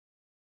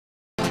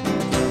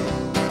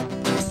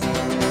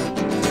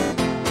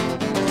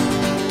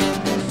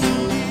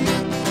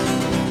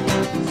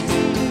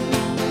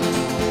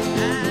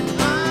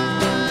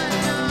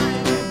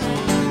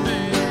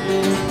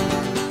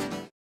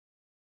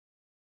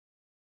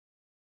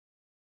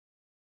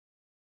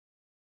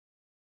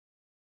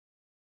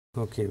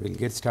Okay, we will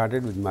get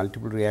started with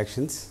multiple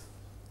reactions.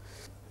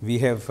 We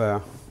have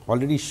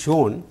already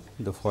shown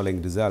the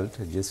following result.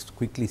 I just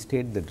quickly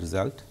state that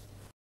result,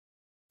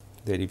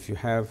 that if you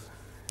have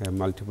a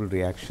multiple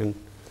reaction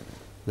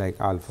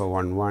like alpha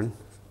 1 1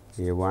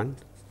 A 1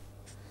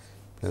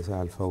 plus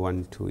alpha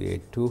 1 2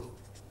 A 2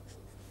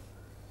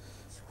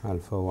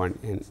 alpha 1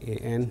 n A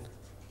n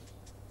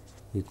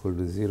equal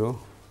to 0,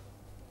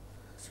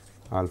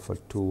 alpha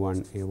 2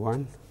 1 A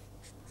 1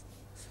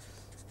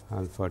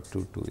 alpha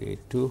 2 2 A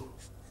 2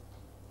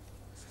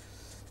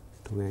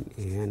 2 n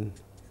A n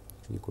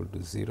equal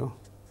to 0,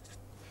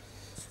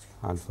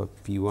 alpha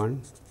p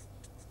 1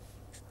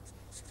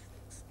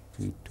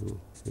 p 2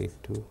 A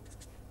 2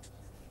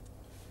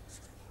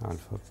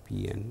 alpha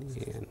p n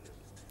A n.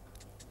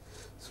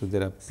 So,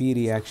 there are p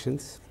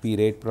reactions, p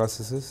rate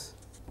processes,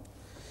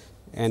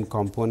 n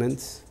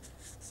components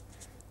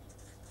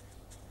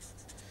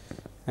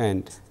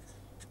and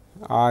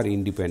r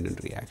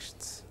independent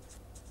reactions.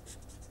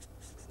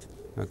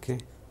 Okay.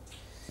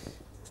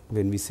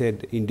 When we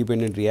said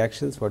independent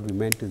reactions, what we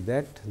meant is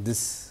that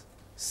this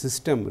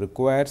system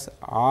requires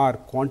r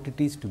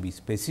quantities to be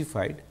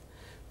specified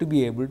to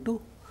be able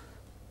to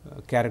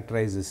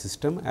characterize the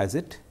system as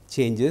it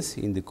changes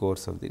in the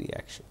course of the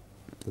reaction.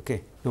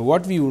 Okay. Now,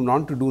 what we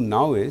want to do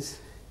now is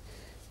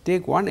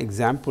take one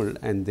example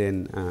and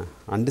then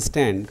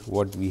understand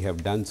what we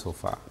have done so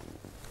far.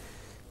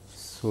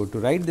 So, to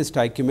write the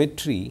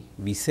stoichiometry,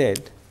 we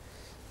said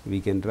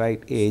we can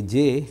write A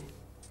j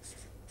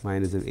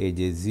minus of A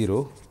j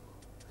 0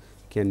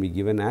 can be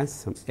given as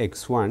some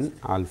x 1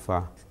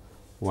 alpha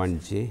 1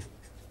 j,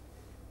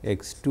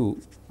 x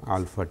 2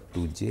 alpha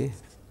 2 j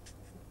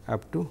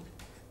up to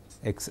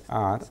x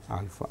r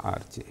alpha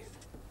r j.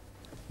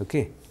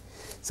 Okay.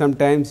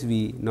 Sometimes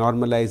we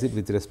normalize it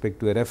with respect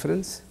to a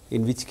reference,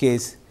 in which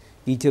case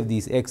each of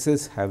these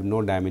x's have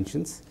no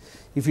dimensions.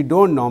 If you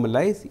do not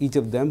normalize, each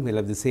of them will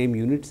have the same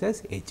units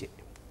as A j,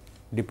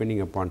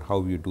 depending upon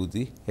how you do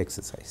the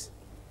exercise.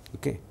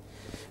 Okay.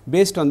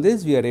 Based on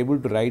this, we are able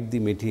to write the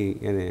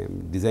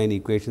design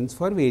equations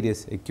for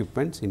various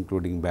equipments,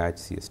 including batch,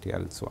 CSTR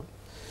and so on.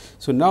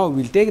 So, now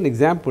we will take an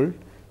example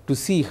to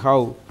see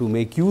how to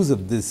make use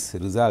of this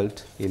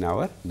result in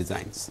our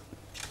designs.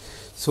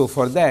 So,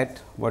 for that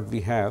what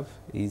we have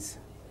is,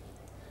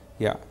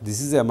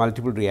 this is a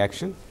multiple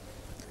reaction,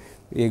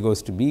 A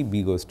goes to B,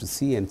 B goes to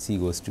C and C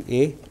goes to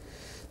A.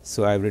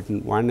 So, I have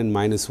written 1 and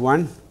minus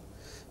 1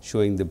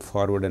 showing the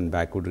forward and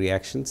backward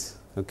reactions.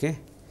 Okay.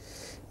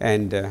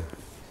 And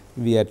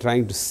we are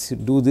trying to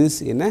do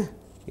this in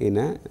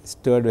a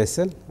stirred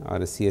vessel or a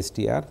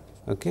CSTR.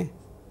 Okay.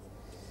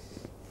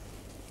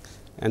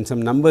 And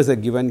some numbers are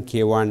given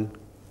k 1,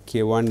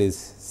 k 1 is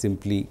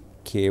simply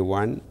k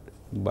 1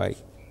 by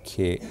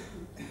k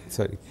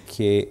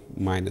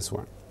minus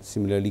 1,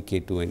 similarly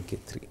k 2 and k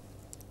 3.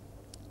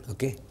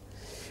 Okay.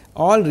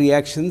 All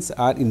reactions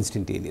are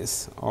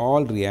instantaneous,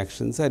 all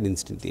reactions are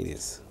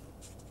instantaneous.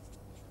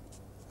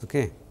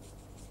 Okay.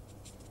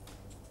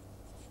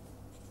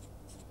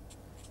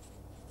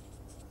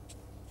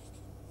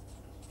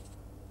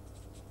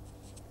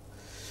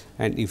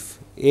 And if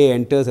A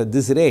enters at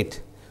this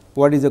rate,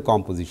 what is the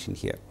composition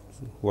here?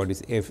 What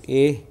is F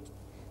A,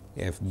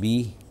 F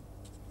B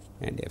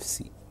and F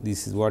C?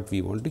 This is what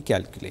we want to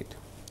calculate.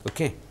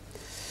 Okay.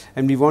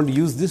 And we want to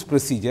use this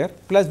procedure,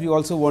 plus we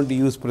also want to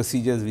use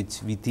procedures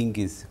which we think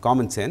is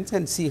common sense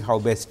and see how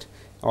best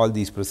all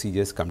these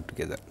procedures come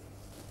together.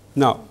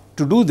 Now,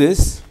 to do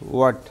this,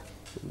 what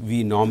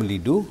we normally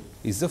do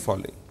is the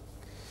following.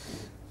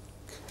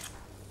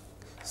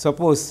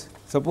 Suppose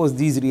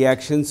these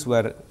reactions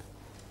were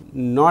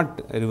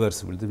not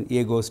reversible,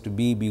 A goes to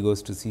B, B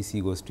goes to C,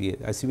 C goes to A,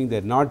 assuming they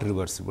are not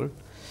reversible,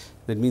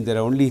 that means there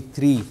are only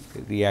 3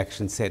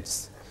 reaction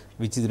sets,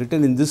 which is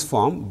written in this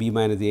form: B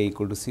minus A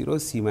equal to 0,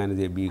 C minus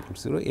A B equal to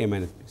 0, A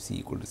minus C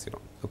equal to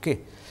 0. Okay.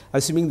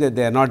 Assuming that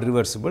they are not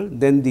reversible,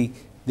 then the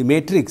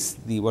matrix,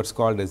 what is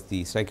called as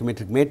the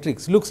stoichiometric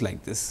matrix, looks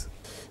like this.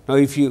 Now,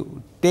 if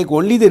you take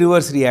only the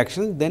reverse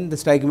reaction, then the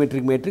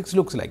stoichiometric matrix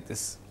looks like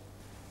this.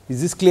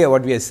 Is this clear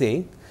what we are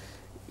saying?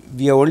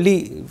 We are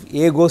only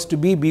A goes to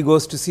B, B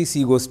goes to C,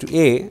 C goes to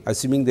A,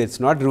 assuming that it is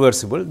not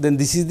reversible, then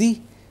this is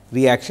the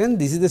reaction,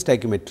 this is the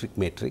stoichiometric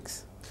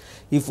matrix.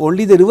 If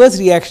only the reverse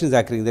reaction is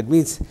occurring, that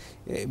means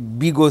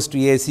B goes to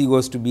A, C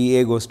goes to B,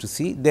 A goes to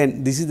C,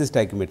 then this is the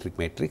stoichiometric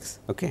matrix.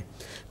 Okay.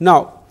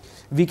 Now,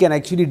 we can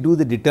actually do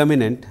the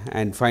determinant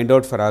and find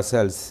out for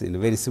ourselves in a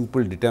very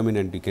simple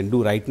determinant we can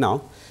do right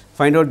now.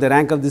 Find out the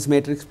rank of this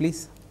matrix,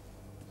 please.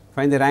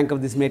 Find the rank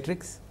of this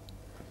matrix.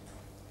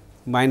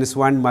 Minus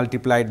 1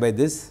 multiplied by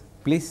this,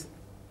 please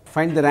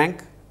find the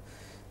rank.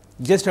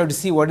 Just have to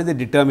see what is the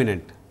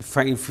determinant. If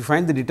you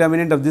find the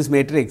determinant of this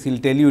matrix, he will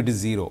tell you it is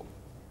 0.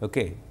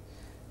 Okay.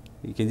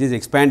 You can just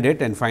expand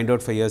it and find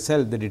out for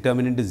yourself the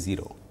determinant is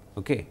 0.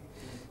 Okay.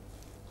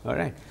 All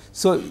right.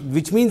 So,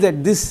 which means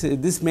that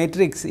this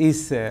matrix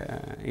is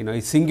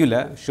is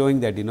singular, showing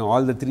that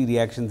all the 3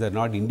 reactions are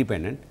not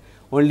independent.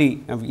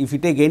 Only if you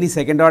take any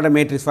second order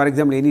matrix, for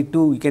example, any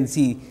 2, you can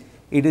see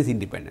it is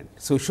independent.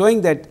 So,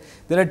 showing that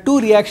there are two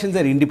reactions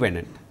are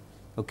independent.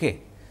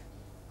 Okay.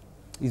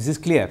 Is this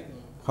clear?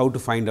 How to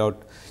find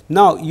out?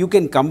 Now, you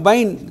can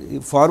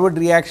combine forward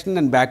reaction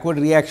and backward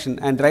reaction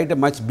and write a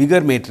much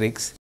bigger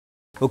matrix,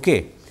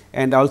 okay,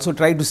 and also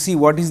try to see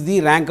what is the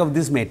rank of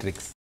this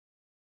matrix.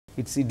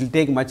 It will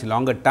take much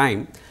longer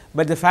time,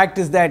 but the fact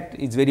is that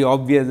it is very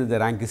obvious that the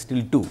rank is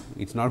still 2,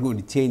 it is not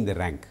going to change the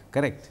rank,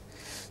 correct.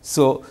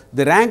 So,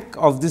 the rank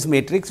of this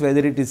matrix,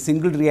 whether it is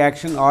single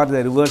reaction or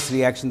the reverse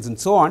reactions and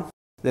so on,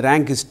 the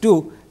rank is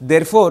 2.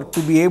 Therefore, to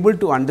be able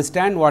to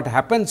understand what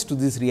happens to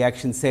this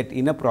reaction set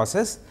in a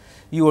process,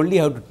 you only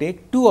have to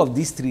take 2 of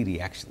these 3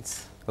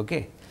 reactions.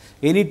 Okay.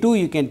 Any 2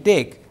 you can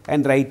take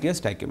and write your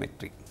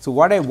stoichiometry. So,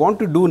 what I want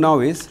to do now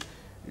is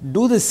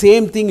do the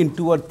same thing in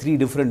 2 or 3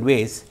 different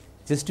ways,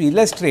 just to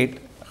illustrate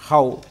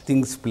how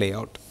things play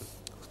out.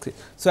 Okay.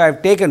 So, I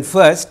have taken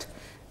first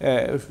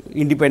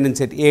independent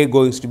set A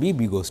goes to B,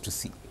 B goes to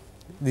C.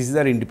 This is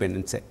our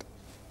independent set.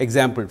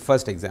 Example,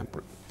 first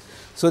example.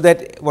 So,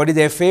 that what is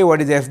F A,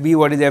 what is F B,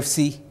 what is F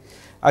C?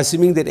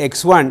 Assuming that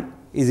x 1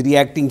 is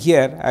reacting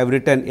here, I have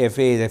written F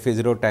A is F A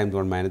 0 times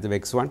 1 minus of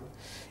x 1.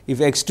 If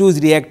x 2 is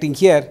reacting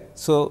here,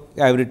 so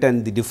I have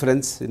written the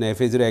difference,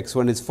 F A 0 x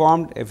 1 is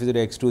formed, F A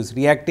 0 x 2 is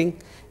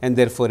reacting, and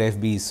therefore, F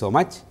B is so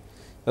much.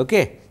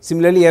 Okay.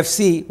 Similarly, F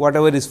C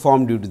whatever is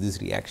formed due to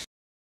this reaction.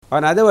 Or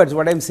in other words,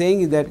 what I am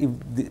saying is that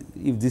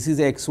if this is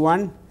x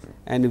 1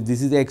 and if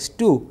this is x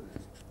 2,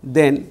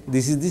 then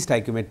this is the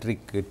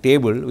stoichiometric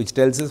table, which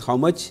tells us how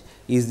much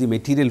is the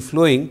material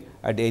flowing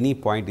at any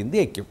point in the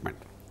equipment.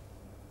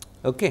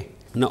 Okay.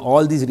 Now,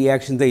 all these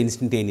reactions are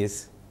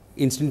instantaneous.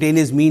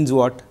 Instantaneous means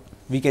what?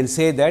 We can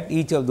say that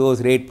each of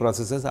those rate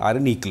processes are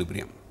in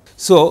equilibrium.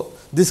 So,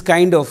 this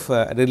kind of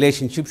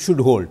relationship should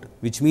hold,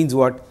 which means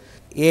what?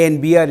 A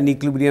and B are in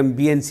equilibrium,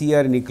 B and C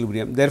are in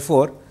equilibrium.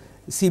 Therefore,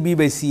 C B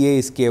by C A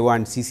is K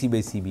 1, C C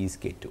by C B is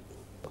K 2.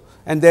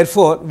 And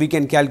therefore, we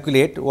can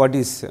calculate what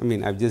is, I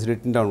have just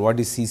written down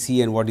what is C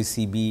C and what is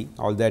C B,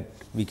 all that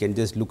we can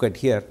just look at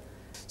here.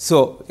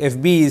 So,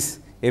 F B is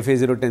F A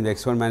 0 times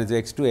x 1 minus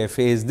x 2, F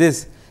A is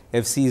this,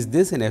 F C is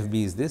this and F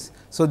B is this.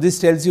 So, this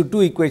tells you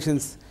 2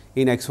 equations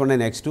in x 1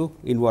 and x 2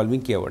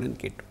 involving K 1 and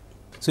K 2.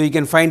 So, you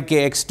can find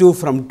K x 2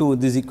 from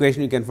this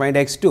equation, you can find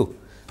x 2,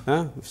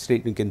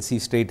 straight you can see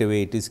straight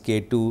away it is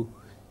K 2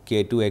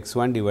 x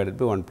 1 divided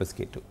by 1 plus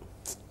K 2.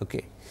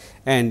 Okay.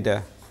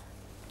 And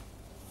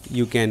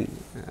you can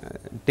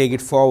take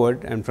it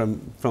forward, and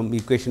from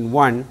equation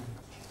 1,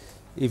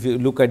 if you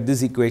look at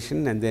this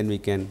equation, and then we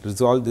can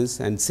resolve this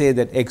and say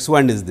that x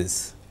 1 is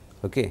this.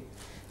 Okay.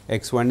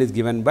 X 1 is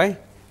given by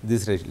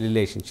this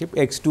relationship,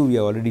 x 2 we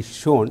have already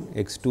shown,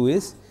 x 2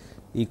 is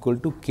equal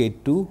to K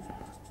 2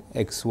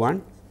 x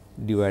 1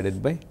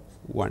 divided by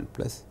 1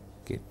 plus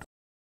K 2.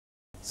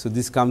 So,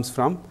 this comes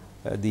from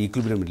the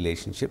equilibrium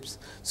relationships.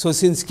 So,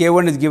 since K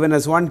 1 is given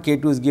as 1, K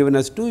 2 is given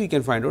as 2, you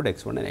can find out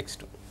x 1 and x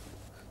 2.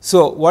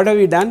 So, what have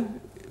we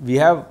done? We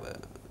have,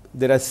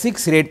 there are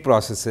 6 rate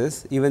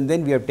processes, even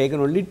then we have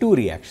taken only 2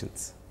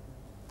 reactions.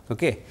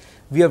 Okay.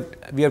 We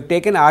have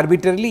taken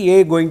arbitrarily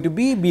A going to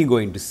B, B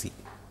going to C.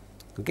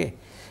 Okay.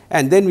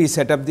 And then we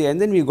set up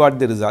and then we got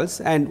the results,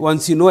 and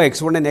once you know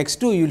x 1 and x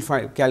 2, you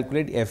will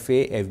calculate F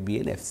A, F B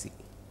and F C,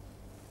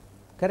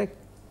 correct.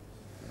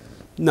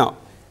 Now,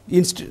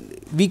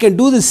 we can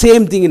do the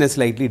same thing in a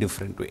slightly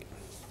different way.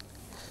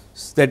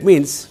 So, that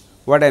means,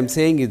 what I am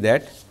saying is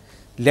that,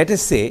 let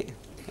us say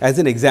as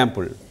an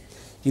example,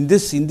 in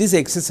this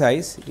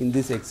exercise,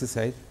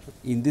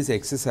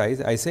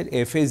 I said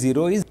F A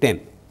 0 is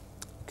 10.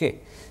 Okay.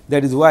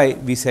 That is why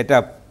we set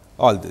up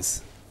all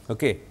this,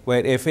 okay,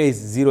 where F A is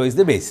 0 is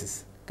the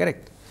basis,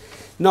 correct.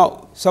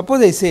 Now,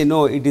 suppose I say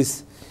no, it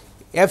is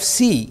F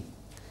C,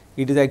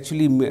 it is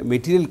actually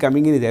material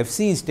coming in is F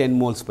C is 10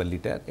 moles per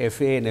liter,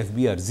 F A and F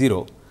B are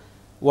 0.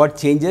 What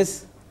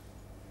changes?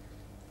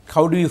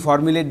 How do you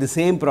formulate the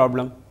same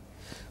problem?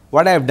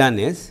 What I have done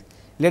is,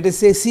 let us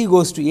say C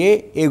goes to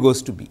A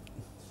goes to B.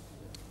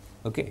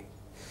 Okay.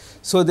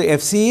 So, the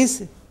F C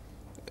is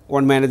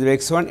 1 minus of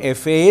x 1,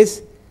 F A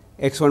is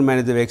x 1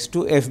 minus of x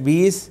 2, F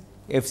B is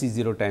F C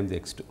 0 times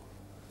x 2.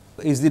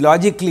 Is the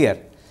logic clear?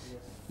 Yes.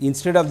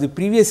 Instead of the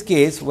previous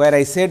case where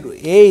I said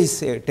A is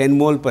 10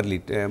 mole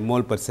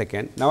per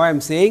second, now I am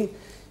saying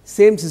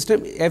same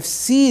system F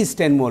C is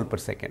 10 mole per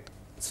second.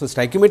 So,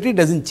 stoichiometry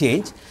does not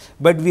change,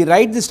 but we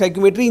write the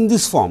stoichiometry in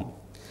this form.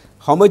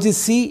 How much is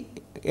C?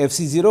 F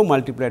C 0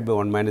 multiplied by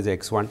 1 minus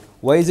x 1.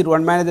 Why is it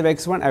 1 minus of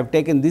x 1? I have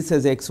taken this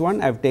as x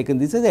 1, I have taken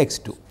this as x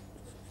 2.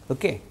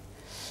 Okay.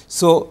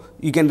 So,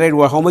 you can write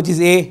how much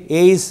is A?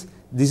 A is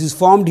this is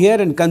formed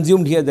here and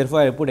consumed here,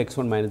 therefore, I put x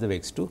 1 minus of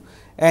x 2,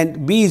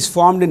 and B is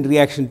formed in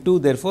reaction 2,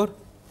 therefore,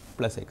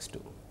 plus x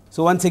 2.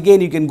 So, once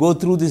again you can go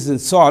through this and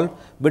solve,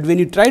 but when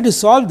you try to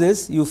solve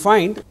this, you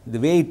find the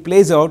way it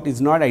plays out is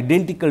not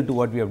identical to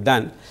what we have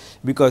done,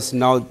 because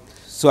now,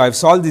 so I have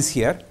solved this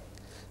here.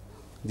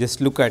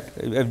 Just look at,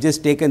 I have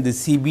just taken the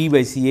C B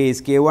by C A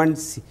is K 1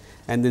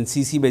 and then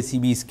C C by C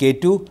B is K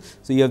 2.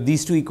 So, you have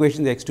these two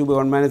equations x 2 by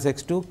 1 minus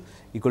x 2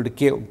 equal to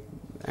K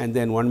and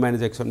then 1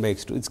 minus x 1 by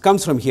x 2. It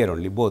comes from here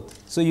only both.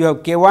 So, you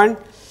have k 1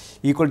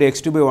 equal to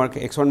x 2 by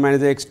x 1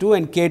 minus x 2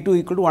 and k 2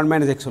 equal to 1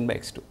 minus x 1 by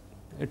x 2.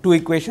 Two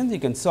equations you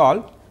can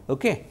solve.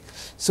 Okay.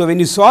 So, when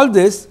you solve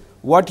this,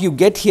 what you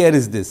get here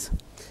is this: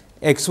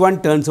 x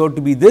 1 turns out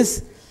to be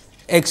this,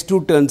 x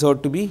 2 turns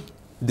out to be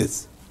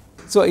this.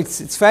 So, it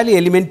is fairly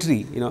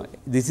elementary,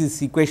 this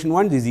is equation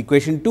 1, this is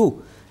equation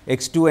 2,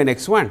 x 2 and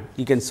x 1,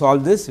 you can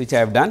solve this, which I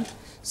have done.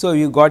 So,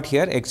 you got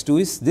here x 2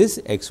 is this,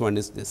 x 1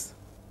 is this.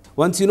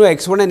 Once you know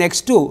x 1 and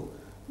x 2,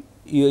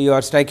 your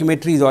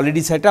stoichiometry is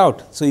already set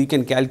out. So, you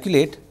can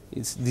calculate,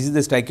 this is the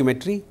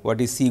stoichiometry, what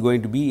is C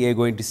going to be, A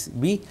going to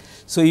be.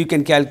 So, you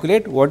can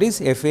calculate what is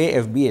F A,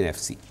 F B and F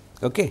C.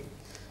 Okay.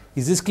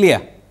 Is this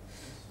clear?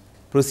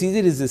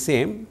 Procedure is the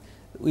same.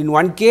 In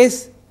one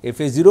case, F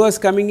A 0 is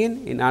coming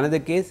in another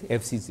case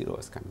F C 0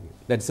 is coming in,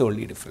 that is the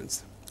only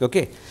difference.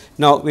 Okay.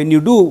 Now, when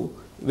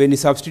you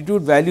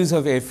substitute values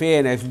of F A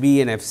and F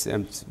B and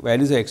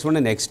values of x 1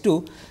 and x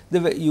 2,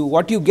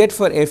 what you get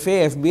for F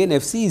A, F B and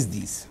F C is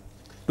these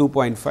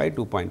 2.5,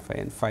 2.5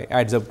 and 5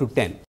 adds up to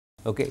 10.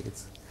 Okay.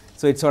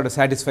 So, it sort of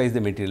satisfies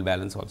the material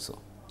balance also.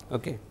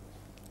 Okay.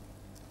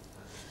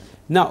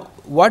 Now,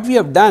 what we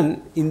have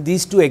done in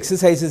these two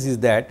exercises is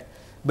that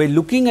by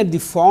looking at the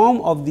form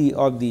of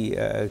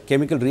the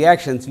chemical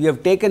reactions, we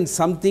have taken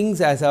some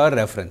things as our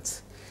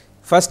reference.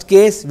 First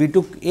case we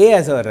took A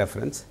as our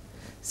reference,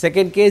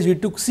 second case we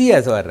took C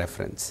as our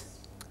reference.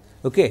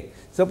 Okay.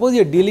 Suppose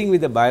you are dealing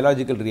with a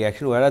biological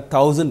reaction where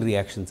 1000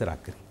 reactions are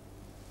occurring.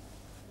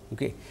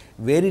 Okay.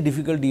 Very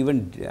difficult to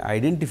even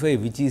identify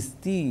which is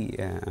the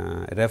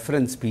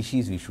reference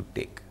species we should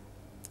take.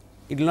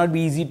 It will not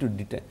be easy to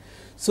determine.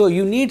 So,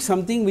 you need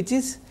something which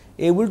is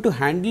able to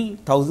handle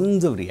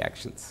thousands of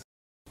reactions.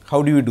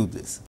 How do you do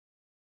this?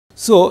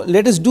 So,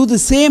 let us do the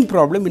same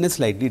problem in a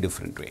slightly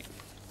different way.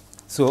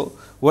 So,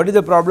 what is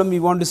the problem we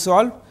want to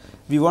solve?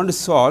 We want to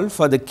solve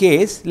for the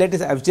case, let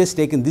us, I have just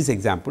taken this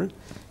example,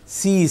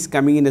 C is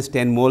coming in as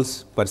 10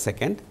 moles per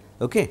second.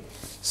 Okay.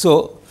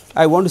 So,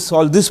 I want to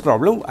solve this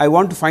problem, I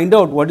want to find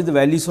out what is the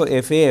values for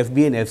F A, F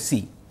B and F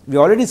C. We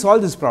already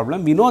solved this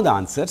problem, we know the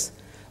answers,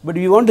 but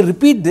we want to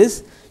repeat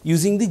this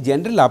using the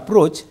general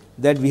approach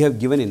that we have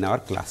given in our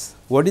class.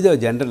 What is our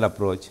general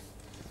approach?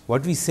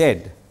 What we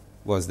said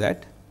was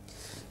that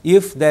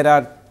if there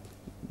are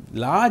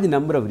large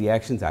number of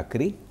reactions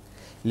occurring,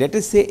 let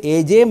us say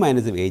A j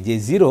minus of A j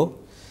 0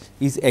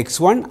 is x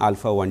 1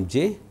 alpha 1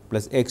 j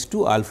plus x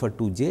 2 alpha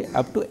 2 j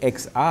up to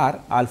x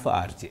r alpha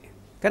r j,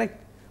 correct,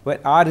 where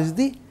r is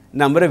the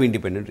number of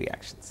independent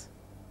reactions.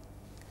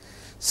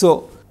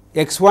 So,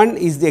 x 1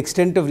 is the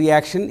extent of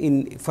reaction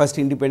in first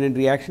independent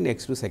reaction,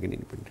 x 2 second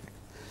independent reaction.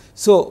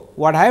 So,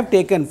 what I have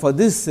taken for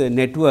this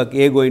network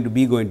A going to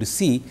B going to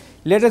C,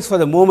 let us for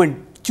the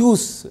moment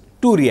choose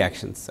two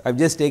reactions. I have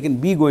just taken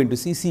B going to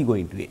C, C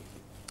going to A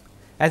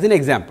as an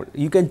example.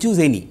 You can choose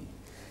any.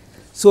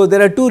 So,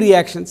 there are two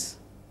reactions.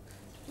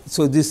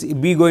 So, this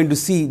B going to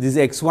C, this is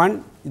x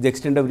 1, the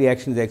extent of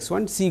reaction is x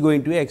 1, C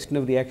going to A, extent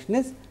of reaction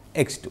is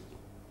x 2,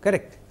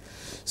 correct.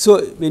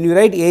 So, when you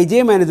write A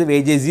j minus of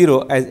A j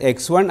 0 as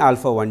x 1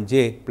 alpha 1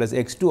 j plus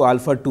x 2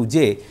 alpha 2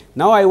 j,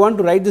 now I want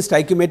to write the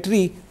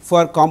stoichiometry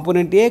for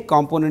component A,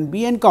 component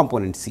B and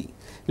component C.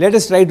 Let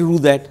us try to do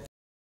that.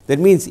 That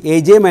means,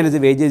 A j minus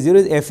of A j 0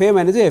 is F A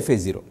minus of F A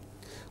 0.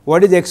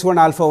 What is x 1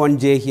 alpha 1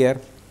 j here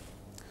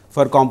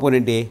for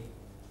component A?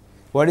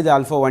 What is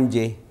alpha 1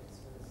 j?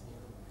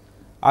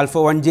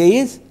 Alpha 1 j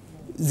is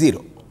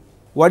 0.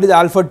 What is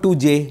alpha 2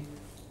 j?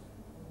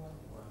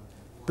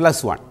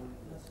 Plus 1,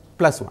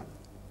 plus 1.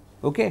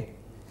 Okay.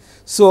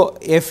 So,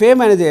 F A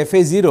minus F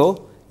A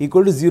 0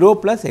 equal to 0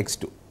 plus x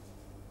 2.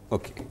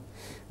 Okay.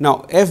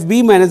 Now, F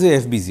B minus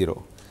F B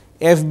 0,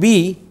 F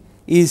B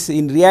is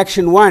in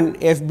reaction 1,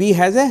 F B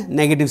has a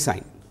negative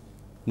sign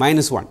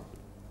minus 1.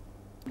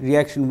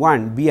 Reaction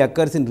 1 B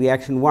occurs in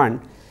reaction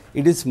 1,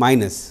 it is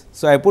minus.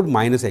 So, I put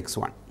minus x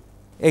 1.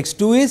 X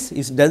 2 is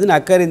it does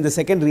not occur in the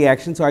second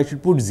reaction. So, I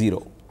should put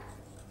 0.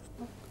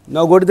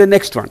 Now, go to the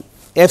next one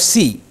F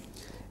C.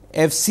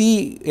 F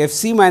C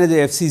minus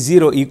F C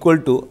 0 equal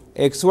to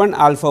x 1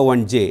 alpha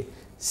 1 j,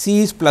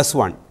 C is plus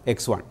 1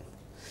 x 1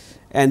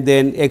 and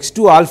then x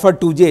 2 alpha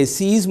 2 j,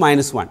 C is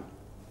minus 1.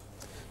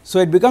 So,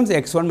 it becomes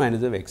x 1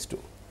 minus of x 2.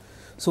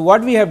 So,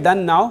 what we have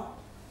done now?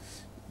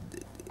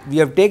 We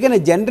have taken a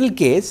general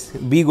case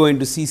B going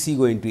to C, C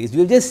going to A. We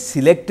have just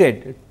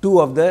selected two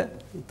of the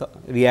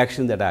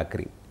reactions that are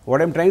occurring.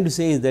 What I am trying to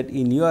say is that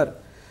in your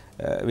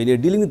when you are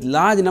dealing with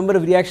large number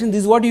of reactions,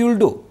 this is what you will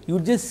do. You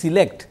will just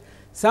select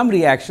some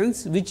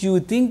reactions which you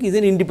think is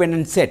an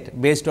independent set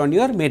based on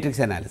your matrix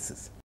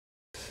analysis.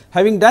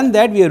 Having done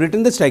that, we have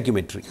written the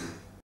stoichiometry.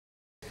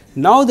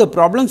 Now, the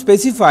problem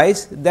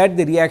specifies that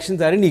the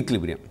reactions are in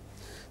equilibrium.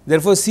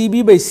 Therefore, C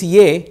B by C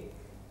A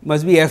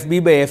must be F B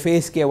by F A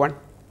is K 1.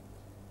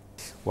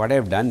 What I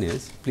have done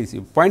is, please,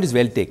 your point is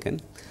well taken.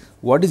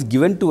 What is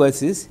given to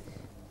us is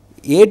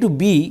A to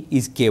B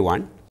is K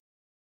 1,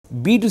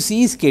 B to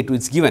C is K 2, it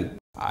is given.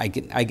 I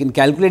can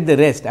calculate the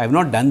rest, I have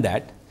not done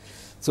that.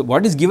 So,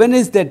 what is given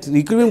is that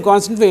equilibrium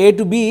constant for A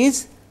to B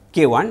is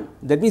K1,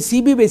 that means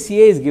Cb by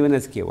Ca is given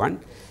as K1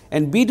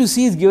 and B to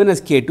C is given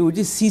as K2, which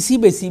is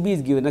Cc by Cb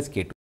is given as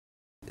K2.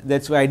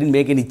 That is why I did not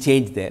make any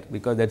change there,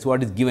 because that is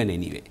what is given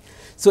anyway.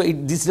 So,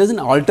 this does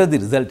not alter the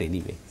result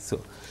anyway.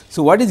 So,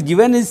 what is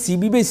given is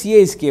Cb by Ca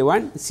is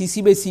K1,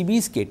 Cc by Cb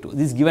is K2,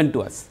 this is given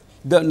to us.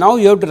 Now,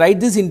 you have to write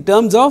this in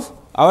terms of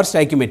our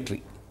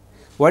stoichiometry.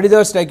 What is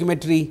our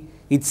stoichiometry?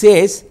 It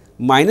says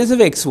minus of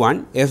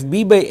x1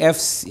 Fb by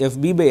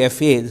Fb by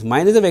Fa is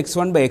minus of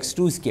x1 by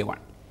x2 is K1.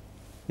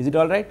 Is it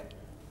all right?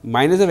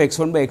 Minus of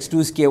x1 by x2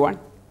 is K1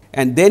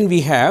 and then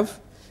we have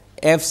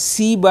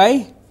Fc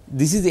by,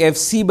 this is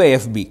Fc by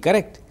Fb,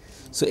 correct.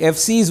 So,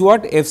 Fc is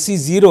what? Fc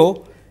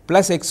 0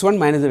 plus x1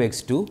 minus of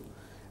x2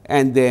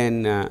 and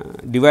then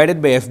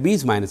divided by Fb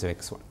is minus of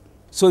x1.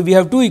 So, we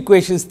have two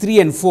equations 3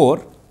 and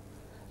 4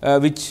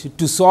 which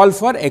to solve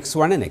for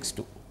x1 and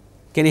x2.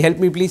 Can you help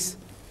me please?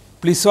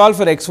 Please solve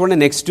for x1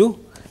 and x2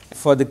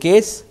 for the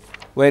case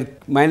where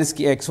minus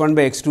x1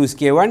 by x2 is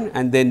K1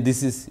 and then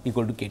this is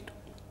equal to K2.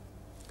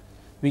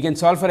 We can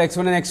solve for x1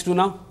 and x2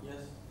 now? Yes.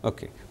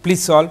 Okay.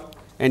 Please solve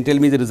and tell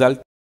me the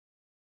result.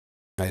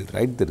 I will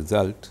write the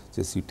result,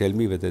 just you tell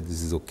me whether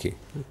this is okay.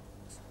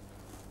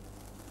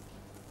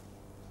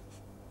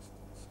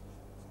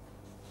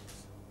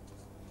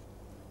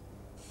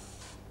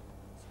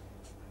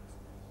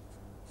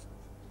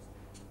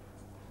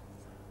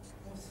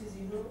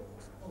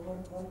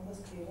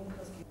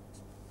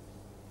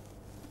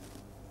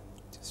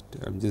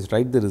 Just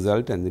write the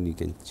result and then you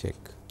can check.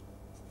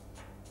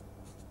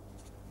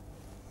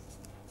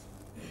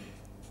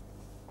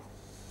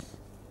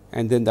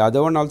 And then the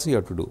other one also you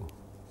have to do.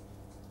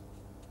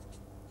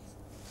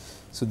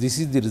 So, this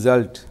is the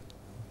result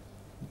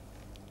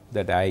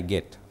that I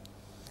get.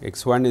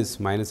 X1 is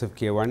minus of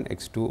K1,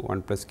 X2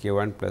 1 plus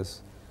K1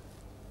 plus,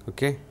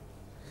 okay,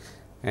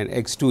 and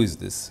X2 is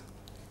this.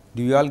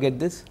 Do you all get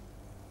this?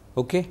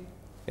 Okay.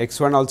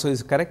 X1 also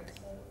is correct.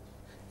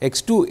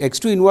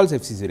 X2 involves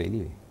Fc0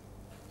 anyway.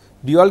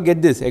 Do you all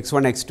get this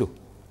x1 x2?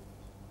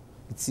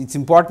 It's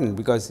important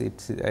because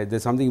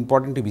there's something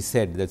important to be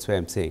said, that's why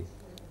I'm saying.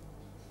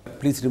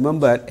 Please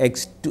remember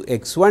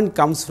x1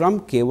 comes from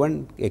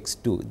K1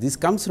 x2, this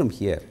comes from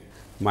here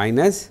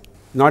minus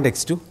not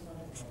x2.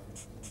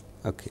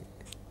 Okay.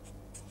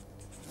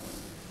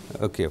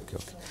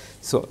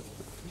 So,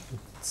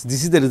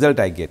 this is the result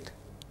I get.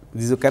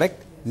 This is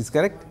correct? This is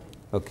correct?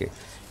 Okay.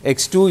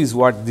 X2 is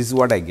what? This is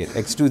what I get.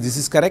 X2, this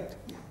is correct?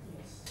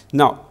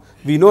 Now,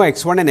 we know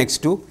x1 and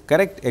x2,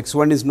 correct?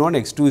 x1 is known,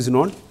 x2 is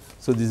known.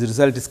 So, this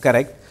result is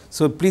correct.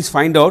 So, please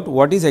find out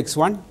what is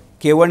x1,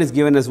 K1 is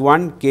given as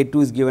 1,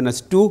 K2 is given as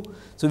 2.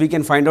 So, we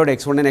can find out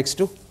x1 and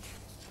x2.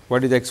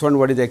 What is x1,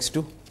 what is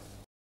x2?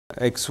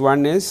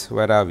 x1 is,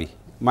 where are we?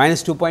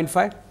 Minus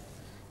 2.5,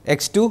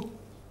 x2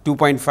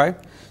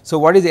 2.5. So,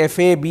 what is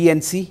FA, B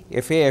and C?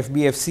 FA, FB,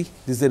 FC,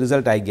 this is the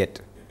result I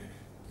get.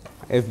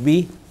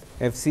 FB,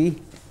 FC,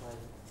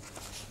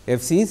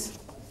 FC is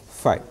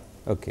 5.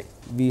 Okay.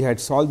 We had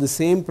solved the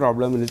same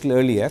problem a little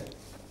earlier,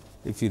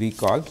 if you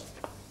recall,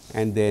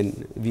 and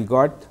then we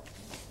got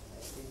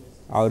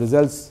our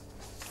results.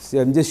 See,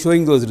 I am just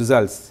showing those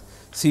results.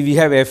 See, we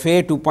have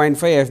FA 2.5,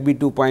 FB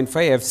 2.5,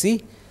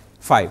 FC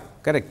 5,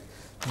 correct.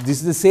 This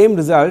is the same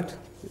result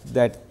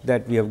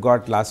that we have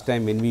got last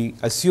time when we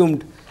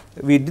assumed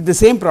we did the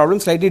same problem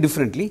slightly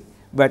differently,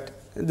 but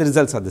the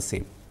results are the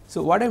same.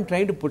 So, what I am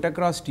trying to put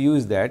across to you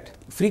is that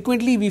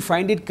frequently we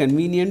find it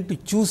convenient to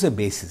choose a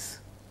basis.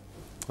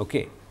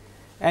 Okay.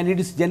 And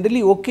it is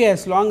generally okay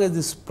as long as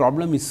this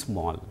problem is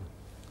small.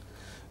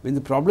 When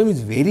the problem is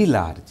very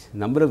large,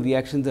 number of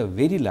reactions are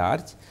very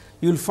large,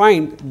 you will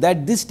find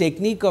that this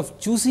technique of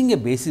choosing a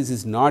basis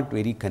is not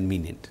very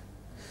convenient.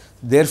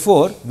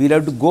 Therefore, we will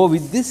have to go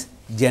with this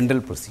general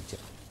procedure,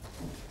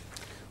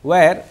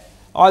 where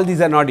all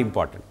these are not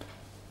important.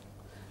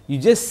 You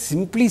just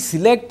simply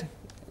select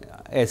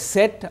a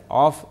set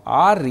of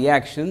R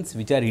reactions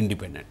which are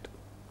independent.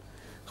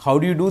 How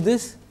do you do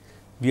this?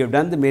 We have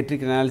done the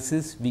matrix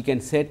analysis, we can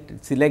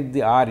select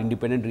the R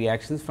independent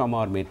reactions from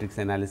our matrix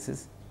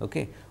analysis.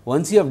 Okay.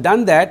 Once you have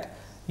done that,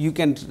 you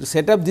can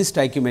set up this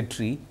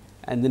stoichiometry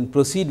and then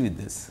proceed with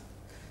this.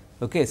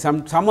 Okay.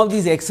 Some of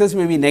these x's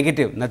may be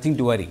negative, nothing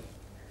to worry,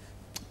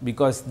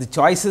 because the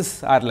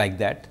choices are like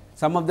that.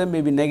 Some of them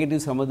may be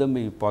negative, some of them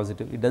may be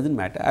positive, it does not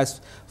matter.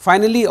 As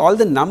finally, all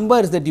the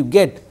numbers that you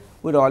get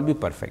would all be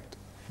perfect,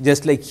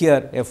 just like here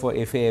FA,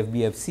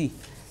 FB,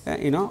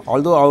 FC,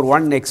 although our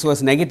one x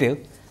was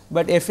negative,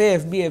 but FA,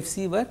 FB,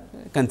 FC were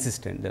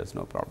consistent, there was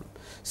no problem.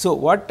 So,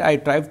 what I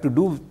try to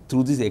do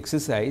through this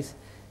exercise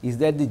is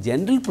that the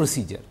general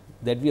procedure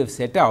that we have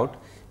set out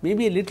may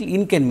be a little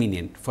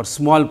inconvenient for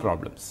small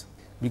problems,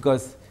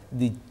 because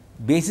the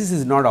basis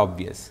is not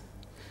obvious,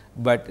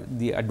 but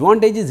the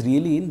advantage is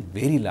really in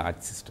very large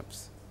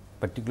systems,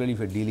 particularly if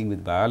you are dealing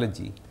with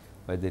biology,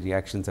 where the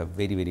reactions are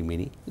very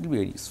many, it will be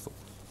very useful.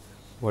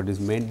 What is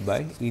meant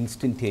by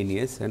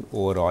instantaneous and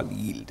overall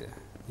yield,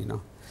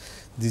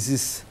 this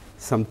is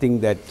something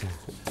that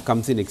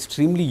comes in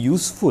extremely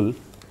useful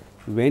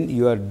when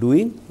you are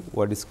doing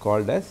what is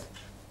called as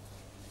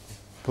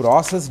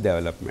process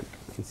development.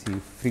 You see,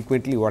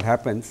 frequently what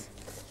happens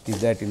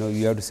is that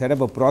you have to set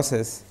up a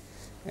process,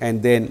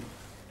 and then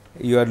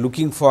you are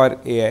looking for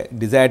a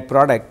desired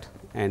product,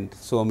 and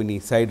so many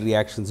side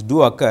reactions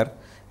do occur,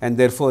 and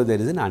therefore, there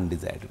is an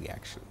undesired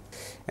reaction.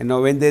 And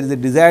now, when there is a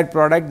desired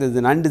product, there is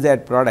an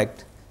undesired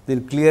product,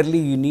 then clearly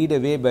you need a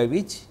way by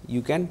which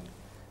you can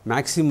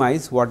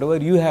maximize whatever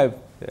you have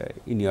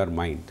in your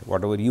mind,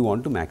 whatever you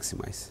want to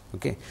maximize.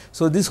 Okay.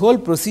 So, this whole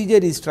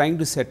procedure is trying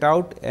to set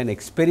out an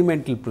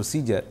experimental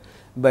procedure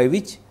by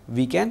which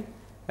we can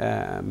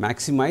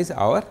maximize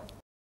our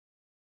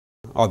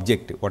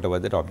objective, whatever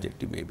that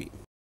objective may be.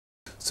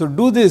 So,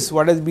 do this,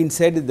 what has been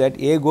said is that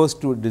A goes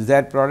to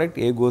desired product,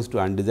 A goes to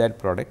undesired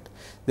product.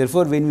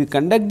 Therefore, when we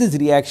conduct this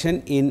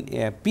reaction in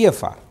a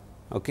PFR,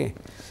 okay,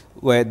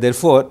 where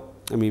therefore,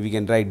 I mean we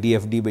can write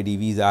dFd by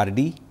dV is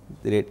Rd,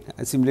 the rate,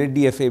 similarly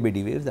dFa by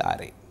dV is Ra.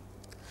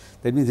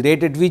 That means,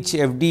 rate at which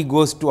Fd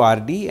goes to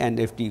Rd and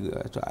Ft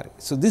goes to Ra.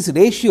 So, this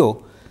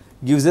ratio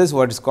gives us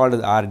what is called as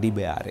Rd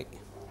by Ra.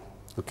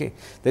 Okay.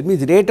 That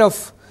means, rate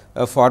of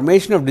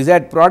formation of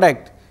desired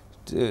product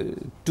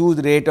to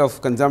the rate of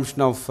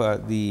consumption of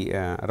the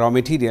raw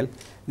material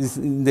is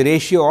in the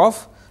ratio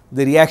of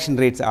the reaction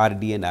rates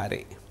Rd and Ra.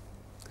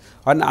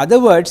 In other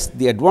words,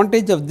 the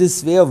advantage of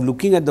this way of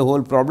looking at the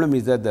whole problem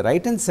is that the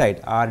right hand side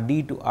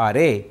Rd to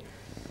Ra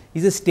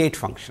is a state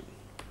function.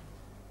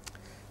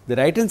 The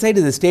right hand side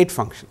is a state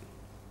function.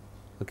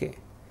 Okay.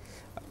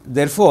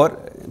 Therefore,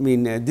 I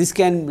mean this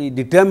can be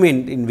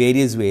determined in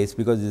various ways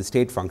because it is a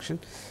state function,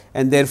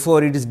 and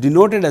therefore, it is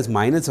denoted as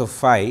minus of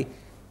phi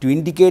to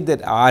indicate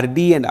that Rd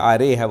and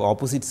Ra have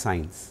opposite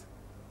signs.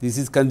 This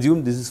is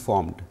consumed, this is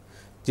formed,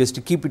 just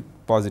to keep it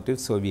positive.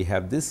 So, we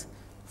have this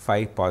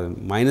phi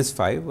minus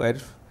phi, where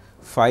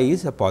phi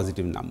is a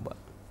positive number.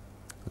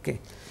 Okay.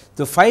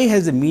 So, phi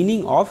has a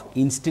meaning of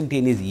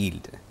instantaneous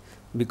yield,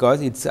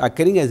 because it is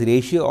occurring as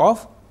ratio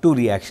of two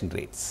reaction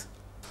rates.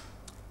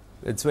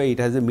 That is why it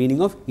has a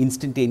meaning of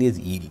instantaneous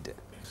yield.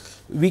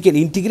 We can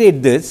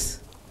integrate this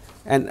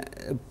and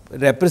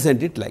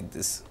represent it like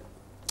this,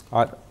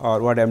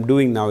 or what I am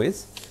doing now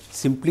is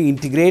simply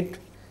integrate,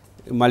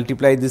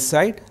 multiply this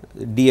side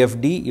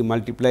dFd, you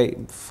multiply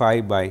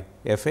phi by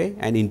Fa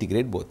and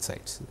integrate both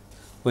sides.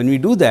 When we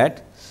do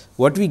that,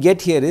 what we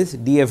get here is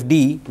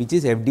dFd, which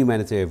is Fd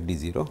minus Fd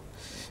 0.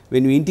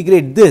 When we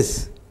integrate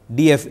this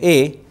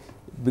dFa,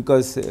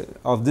 because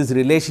of this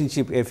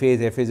relationship Fa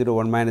is Fa 0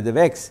 1 minus of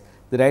x,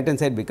 the right hand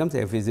side becomes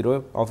Fa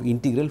 0 of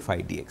integral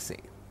phi dxa,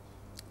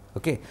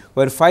 okay,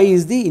 where phi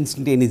is the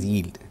instantaneous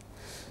yield.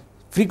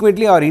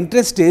 Frequently our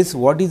interest is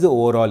what is the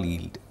overall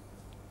yield.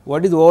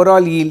 What is the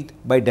overall yield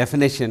by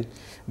definition?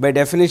 By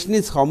definition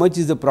is how much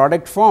is the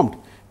product formed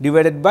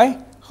divided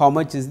by how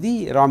much is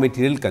the raw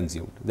material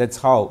consumed. That is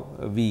how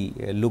we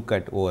look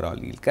at overall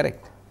yield,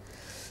 correct.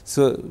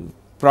 So,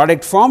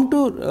 product formed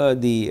to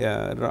the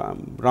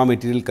raw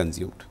material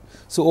consumed.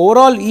 So,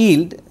 overall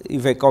yield,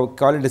 if I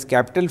call it as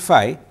capital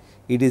phi,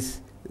 it is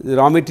the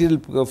raw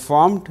material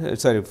formed,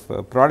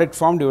 product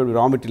formed divided by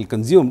raw material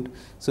consumed.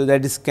 So,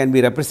 that is can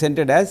be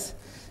represented as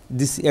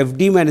this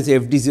Fd minus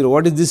Fd 0.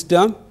 What is this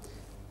term?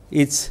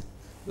 It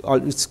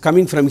is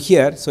coming from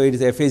here. So, it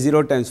is Fa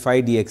 0 times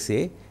phi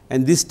dxa,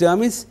 and this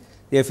term is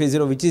the Fa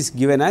 0, which is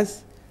given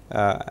as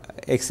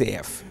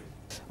xaf.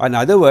 In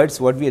other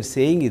words, what we are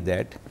saying is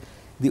that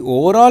the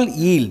overall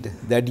yield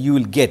that you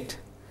will get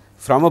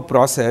from a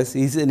process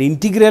is an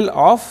integral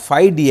of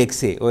phi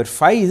dxa, where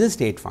phi is a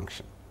state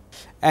function,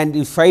 and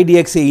if phi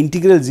dxa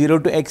integral 0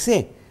 to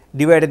xa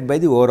divided by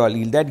the overall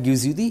yield, that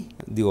gives you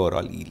the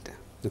overall yield.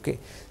 Okay.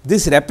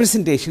 This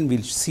representation we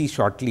will see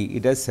shortly,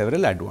 it has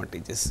several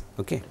advantages.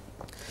 Okay.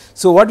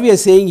 So, what we are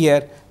saying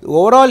here, the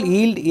overall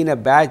yield in a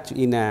batch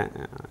in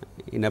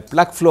a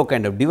plug flow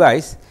kind of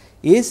device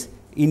is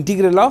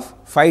integral of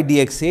phi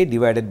dxa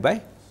divided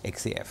by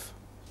xaf.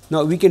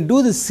 Now, we can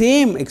do the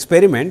same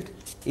experiment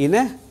in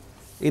a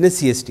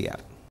CSTR.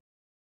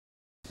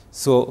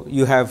 So,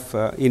 you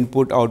have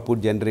input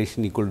output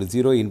generation equal to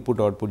 0,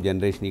 input output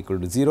generation equal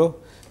to 0.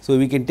 So,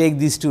 we can take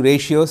these two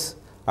ratios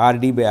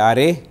Rd by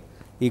Ra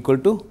equal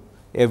to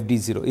Fd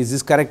 0. Is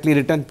this correctly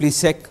written?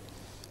 Please check.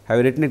 Have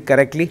I written it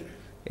correctly?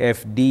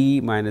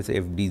 Fd minus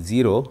Fd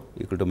 0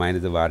 equal to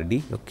minus of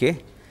Rd.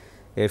 Okay.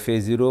 Fa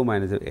 0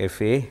 minus of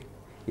Fa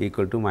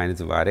equal to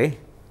minus of Ra.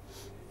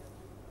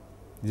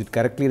 Is it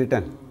correctly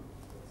written?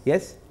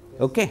 Yes?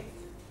 Okay.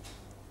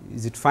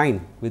 Is it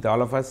fine with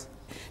all of us?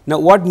 Now,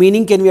 what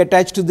meaning can we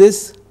attach to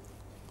this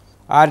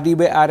Rd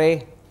by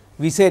Ra?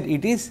 We said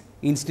it is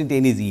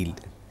instantaneous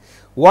yield.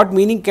 What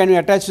meaning can we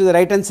attach to the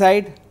right hand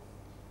side?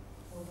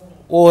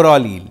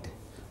 Overall yield.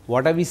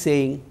 What are we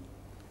saying?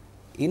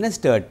 In a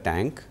stirred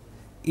tank,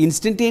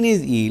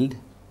 instantaneous yield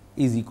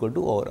is equal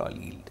to overall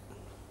yield.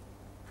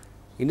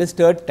 In a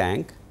stirred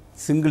tank,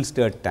 single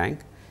stirred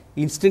tank,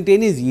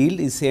 instantaneous yield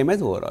is same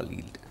as overall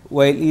yield.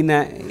 While in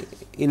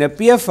a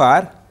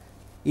PFR,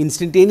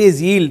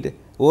 instantaneous yield,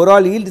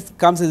 overall yield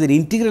comes as an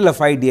integral of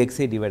phi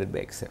dxa divided by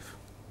xf.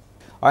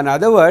 In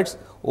other words,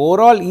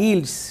 overall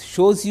yield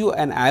shows you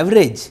an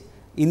average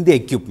in the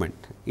equipment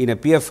in a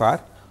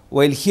PFR,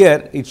 while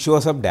here it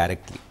shows up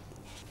directly.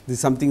 This is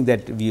something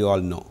that we all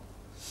know.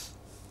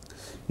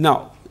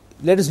 Now,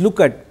 let us look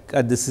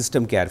at the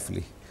system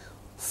carefully.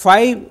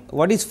 Phi,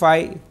 what is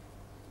phi?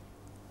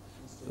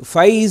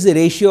 Phi is the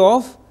ratio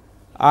of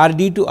R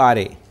d to R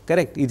a,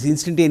 correct? It is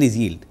instantaneous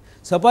yield.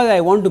 Suppose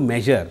I want to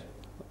measure,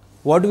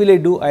 what will I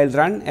do? I will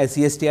run a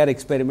CSTR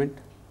experiment.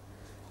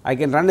 I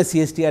can run a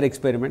CSTR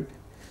experiment,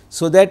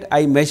 so that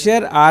I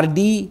measure R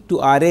d to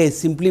R a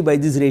simply by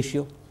this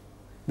ratio,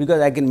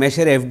 because I can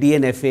measure F d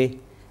and F a,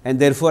 and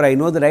therefore, I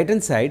know the right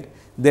hand side.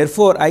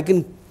 Therefore, I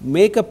can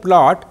make a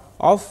plot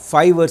of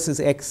phi versus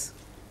x.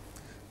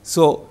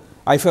 So,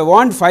 if I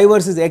want phi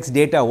versus x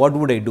data, what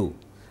would I do?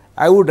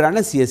 I would run a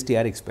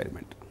CSTR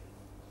experiment.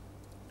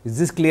 Is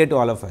this clear to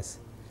all of us?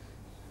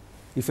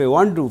 If I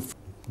want to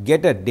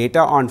get a data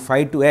on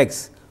phi to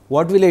x,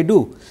 what will I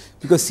do?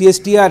 Because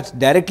CSTR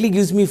directly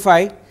gives me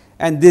phi,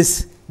 and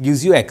this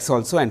gives you x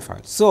also and phi.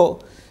 So,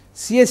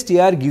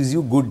 CSTR gives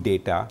you good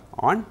data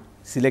on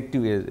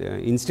selective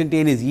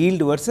instantaneous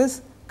yield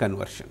versus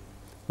conversion.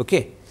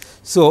 Okay.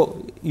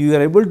 So, you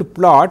are able to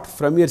plot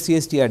from your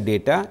CSTR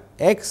data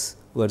x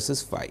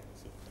versus phi,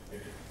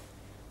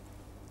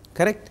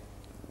 correct?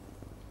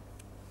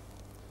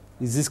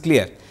 Is this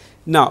clear?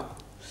 Now,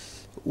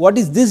 what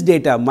is this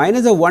data?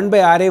 Minus of 1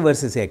 by R a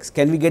versus x.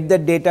 Can we get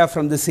that data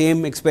from the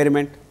same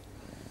experiment?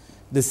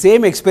 The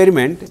same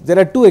experiment, there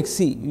are two x.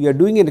 See, you are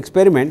doing an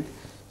experiment.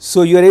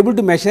 So, you are able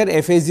to measure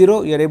f a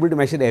 0, you are able to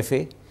measure f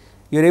a,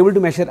 you are able to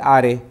measure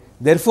R a.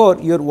 Therefore,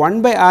 your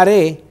 1 by R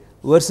a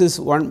versus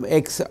 1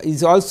 x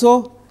is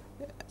also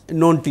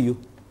known to you,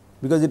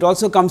 because it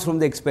also comes from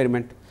the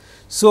experiment.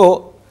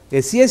 So, a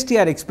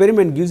CSTR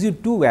experiment gives you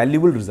two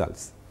valuable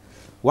results.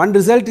 One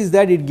result is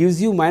that it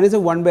gives you minus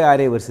of 1 by R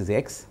a versus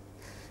x.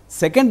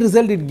 Second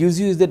result it gives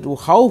you is that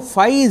how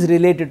phi is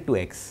related to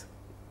x.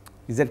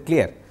 Is that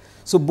clear?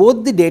 So,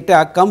 both the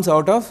data comes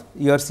out of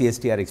your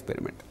CSTR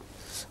experiment.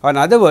 Or in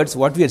other words,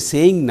 what we are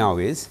saying now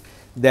is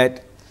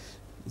that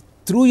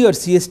through your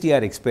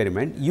CSTR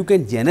experiment, you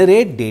can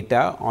generate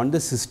data on the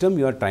system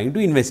you are trying to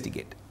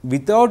investigate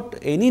without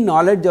any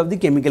knowledge of the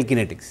chemical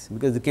kinetics,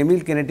 because the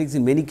chemical kinetics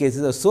in many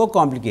cases are so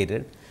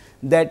complicated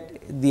that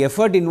the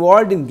effort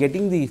involved in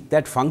getting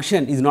that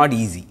function is not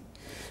easy.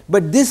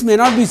 But this may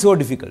not be so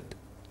difficult,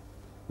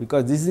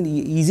 because this is an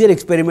easier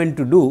experiment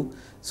to do.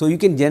 So, you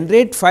can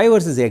generate phi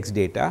versus x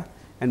data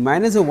and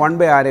minus of 1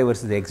 by R a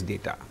versus x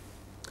data.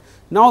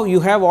 Now, you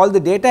have all the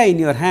data in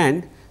your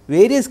hand,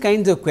 various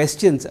kinds of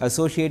questions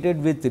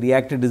associated with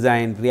reactor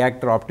design,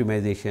 reactor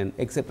optimization,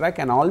 etc.,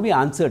 can all be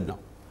answered now,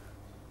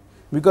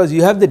 because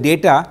you have the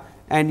data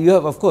and you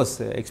have of course,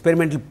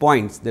 experimental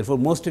points. Therefore,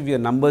 most of your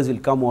numbers will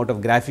come out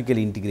of graphical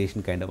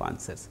integration kind of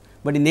answers,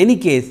 but in any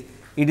case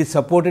it is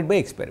supported by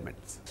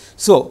experiments.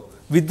 So,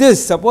 with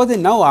this, suppose I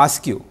now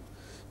ask you,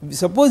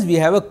 suppose we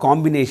have a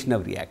combination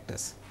of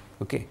reactors,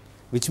 okay,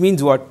 which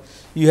means what?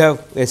 You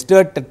have a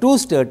two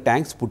stirred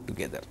tanks put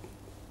together.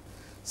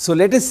 So,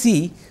 let us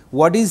see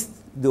what is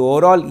the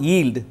overall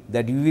yield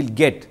that you will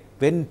get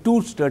when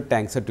two stirred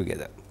tanks are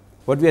together.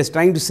 What we are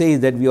trying to say is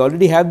that we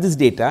already have this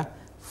data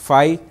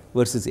phi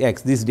versus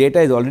x, this data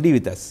is already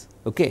with us.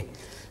 Okay.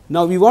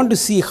 Now, we want to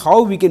see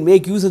how we can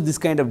make use of this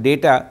kind of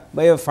data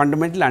by a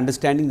fundamental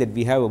understanding that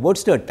we have about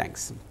stirred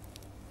tanks.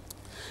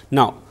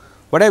 Now,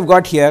 what I have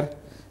got here,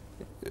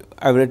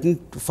 I have written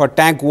for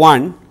tank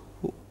 1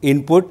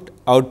 input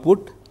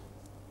output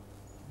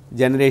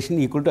generation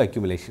equal to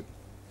accumulation.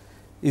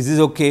 Is this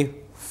okay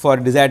for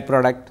desired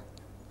product?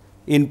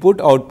 Input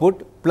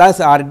output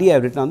plus R d I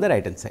have written on the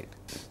right hand side.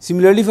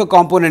 Similarly, for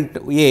component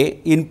A,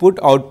 input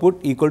output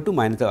equal to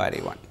minus of R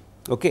a 1.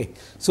 Okay.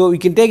 So, we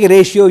can take a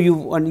ratio,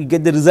 you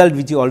get the result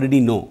which you already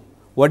know.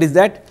 What is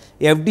that?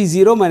 F d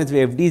 0 minus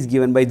F d is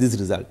given by this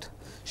result,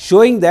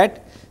 showing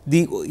that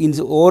the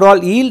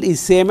overall yield is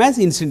same as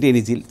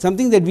instantaneous yield,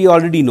 something that we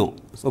already know.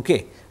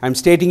 Okay. I am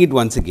stating it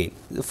once again.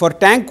 For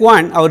tank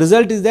 1, our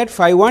result is that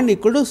phi 1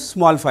 equal to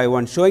small phi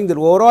 1, showing that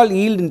overall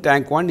yield in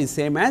tank 1 is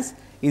same as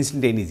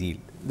instantaneous yield,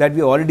 that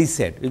we already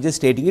said, we are just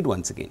stating it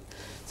once again.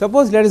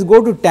 Suppose let us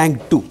go to tank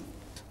 2.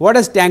 What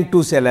does tank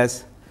 2 tell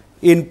us?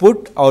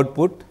 Input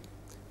output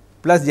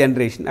plus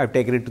generation, I have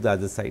taken it to the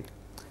other side.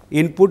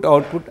 Input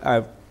output I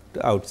have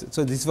outside.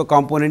 So, this is for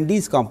component D,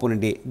 is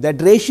component A.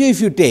 That ratio if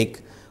you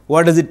take,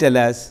 what does it tell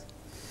us?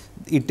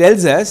 It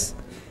tells us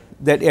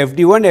that F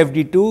d 1, F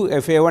d 2,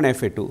 F a 1,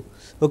 F a 2.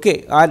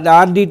 Okay.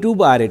 R d 2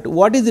 by R a 2.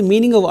 What is the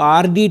meaning of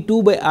R d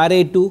 2 by R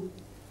a 2?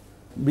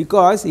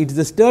 Because it is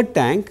a stirred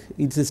tank,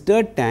 it is a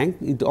stirred tank,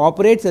 it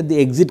operates at the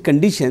exit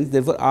conditions.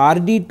 Therefore, R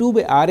d 2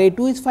 by R a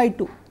 2 is phi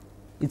 2,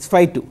 it is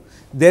phi 2.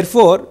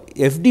 Therefore,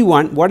 F d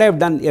 1, what I have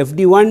done, F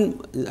d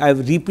 1 I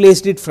have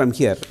replaced it from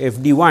here, F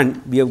d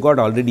 1 we have got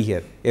already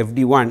here, F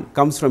d 1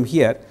 comes from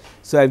here.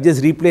 So, I have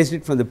just replaced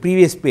it from the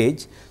previous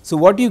page. So,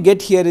 what you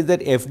get here is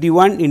that F d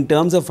 1 in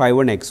terms of phi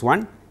 1 x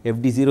 1,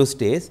 F d 0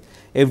 stays,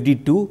 F d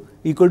 2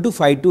 equal to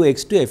phi 2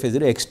 x 2, F a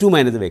 0 x 2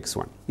 minus of x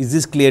 1. Is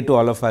this clear to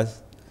all of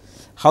us?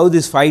 How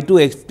this phi 2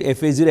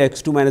 F a 0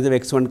 x 2 minus of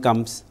x 1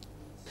 comes?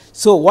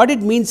 So, what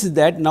it means is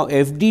that now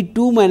F d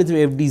 2 minus of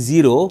F d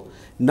 0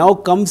 now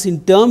comes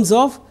in terms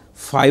of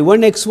phi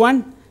 1 x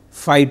 1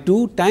 phi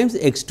 2 times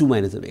x 2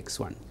 minus of x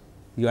 1.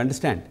 You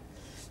understand?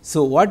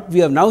 So, what we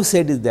have now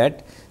said is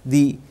that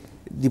the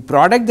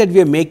product that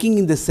we are making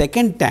in the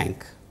second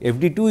tank, f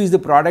d 2 is the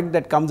product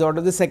that comes out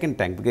of the second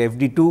tank, because f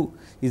d 2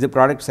 is the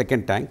product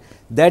second tank,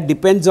 that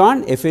depends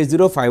on f a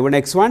 0 phi 1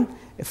 x 1,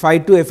 phi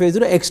 2 f a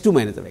 0 x 2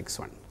 minus of x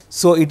 1.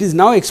 So, it is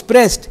now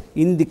expressed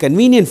in the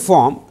convenient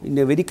form, in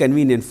a very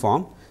convenient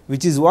form,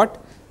 which is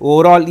what?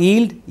 Overall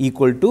yield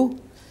equal to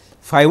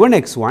phi 1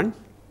 x 1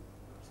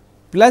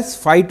 plus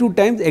phi 2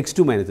 times x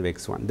 2 minus of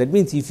x 1. That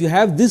means, if you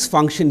have this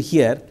function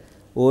here,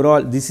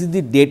 overall, this is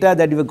the data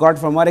that we got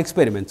from our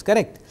experiments,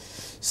 correct.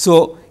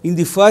 So, in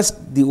the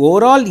first, the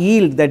overall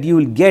yield that you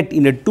will get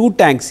in a 2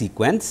 tank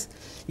sequence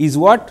is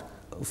what?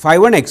 Phi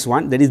 1 x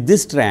 1, that is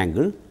this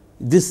triangle,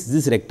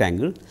 this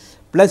rectangle,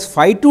 plus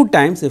phi 2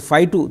 times,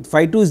 phi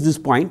 2 is this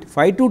point,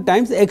 phi 2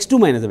 times x 2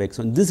 minus of x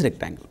 1, this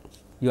rectangle.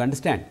 You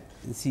understand?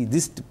 See,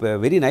 this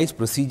very nice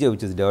procedure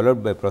which is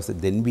developed by Professor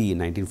Denby in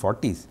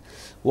 1940s.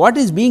 What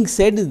is being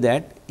said is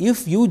that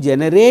if you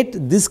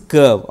generate this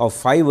curve of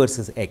phi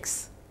versus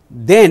x,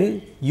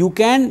 then you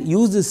can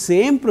use the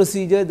same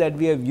procedure that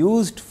we have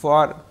used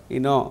for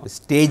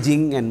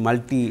staging and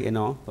multi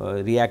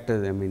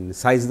reactors, I mean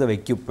sizes of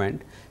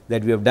equipment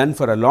that we have done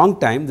for a long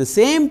time. The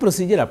same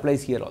procedure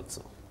applies here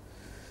also.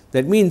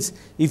 That means,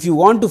 if you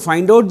want to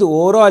find out the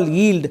overall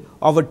yield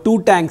of a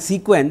 2 tank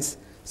sequence,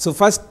 so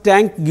first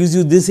tank gives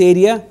you this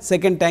area,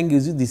 second tank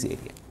gives you this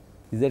area.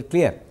 Is that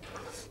clear?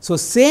 So,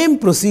 same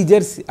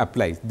procedures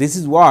applies. This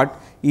is what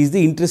is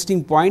the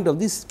interesting point of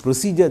this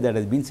procedure that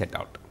has been set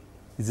out.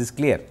 Is this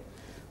clear?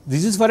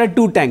 This is for a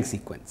 2 tank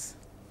sequence.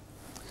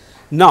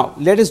 Now,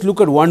 let us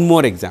look at one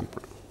more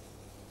example.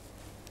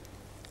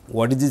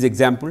 What is this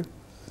example?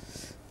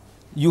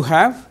 You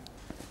have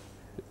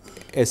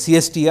a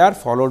CSTR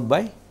followed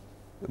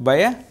by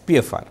a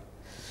PFR.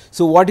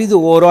 So, what is the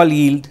overall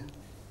yield?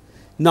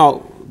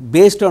 Now,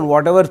 based on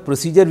whatever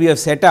procedure we have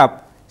set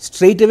up,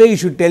 straight away you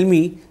should tell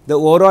me the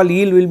overall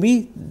yield will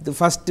be, the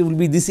first will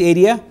be this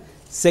area,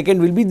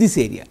 second will be this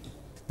area.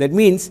 That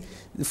means,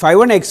 phi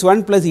 1 x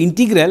 1 plus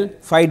integral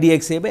phi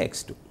dx a by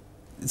x 2.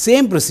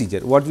 Same procedure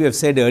what we have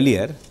said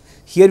earlier.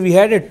 Here we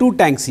had a 2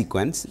 tank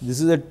sequence,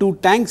 this is a 2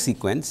 tank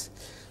sequence.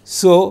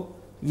 So,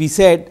 we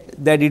said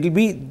that it will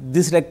be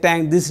this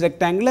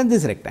rectangle and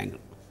this rectangle.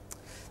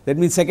 That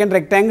means, second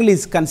rectangle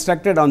is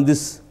constructed on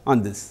this.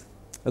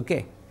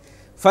 Okay.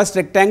 First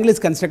rectangle is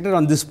constructed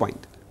on this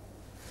point,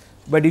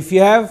 but if you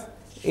have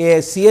a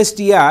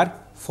CSTR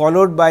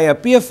followed by a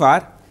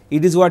PFR,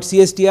 it is what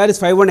CSTR is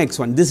phi 1 x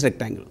 1, this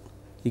rectangle,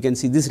 you can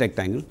see this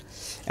rectangle,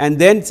 and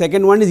then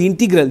second one is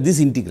integral,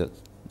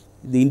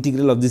 the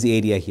integral of this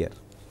area here,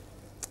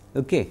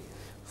 okay,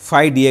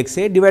 phi dx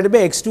a divided by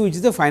x 2, which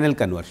is the final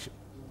conversion.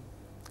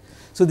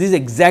 So, this is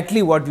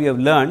exactly what we have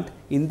learned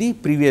in the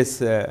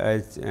previous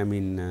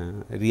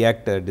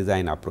reactor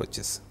design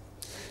approaches.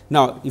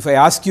 Now, if I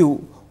ask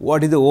you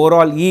what is the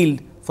overall yield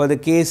for the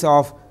case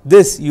of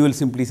this, you will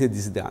simply say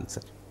this is the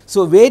answer.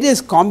 So,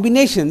 various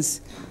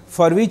combinations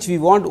for which we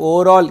want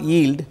overall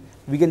yield,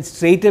 we can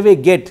straight away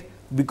get,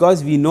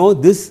 because we know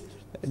this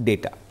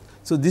data.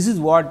 So, this is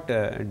what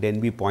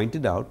Denby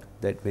pointed out,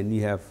 that when we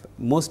have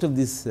most of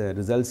these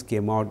results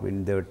came out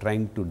when they were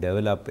trying to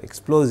develop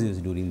explosives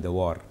during the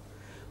war,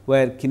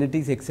 where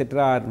kinetics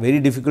etc. are very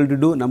difficult to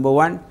do, number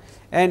one,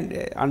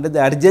 and under the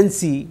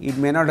urgency it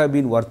may not have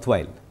been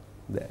worthwhile.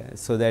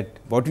 So, that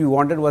what we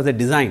wanted was a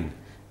design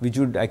which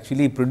would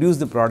actually produce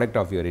the product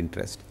of your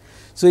interest.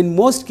 So, in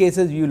most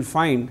cases you will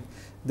find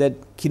that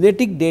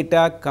kinetic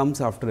data comes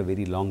after a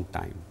very long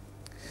time,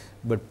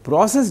 but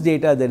process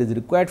data that is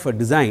required for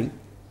design,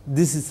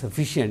 this is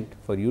sufficient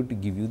for you to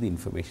give you the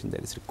information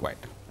that is required.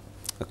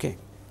 Okay.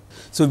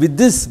 So, with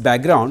this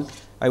background,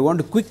 I want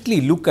to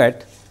quickly look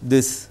at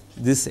this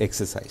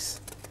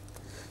exercise.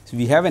 So,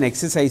 we have an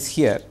exercise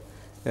here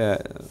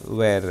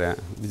where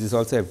which is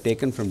also I have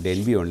taken from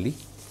Denby only.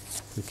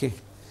 Okay.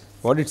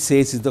 What it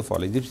says is the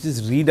following. Let us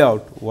just read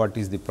out what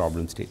is the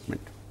problem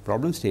statement.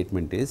 Problem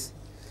statement is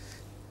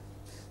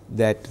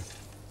that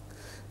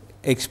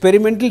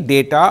experimental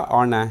data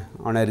on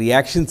a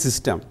reaction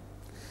system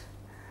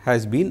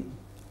has been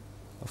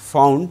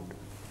found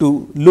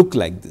to look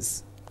like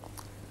this,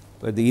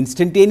 but the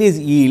instantaneous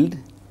yield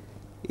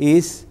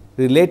is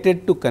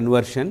related to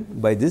conversion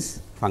by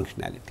this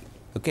functionality.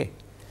 Okay.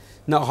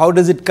 Now, how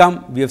does it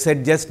come? We have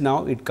said just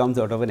now it comes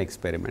out of an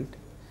experiment.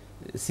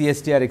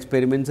 CSTR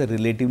experiments are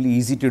relatively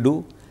easy to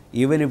do.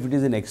 Even if it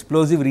is an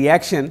explosive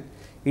reaction,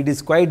 it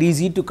is quite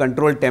easy to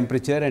control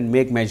temperature and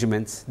make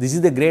measurements. This is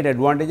the great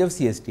advantage of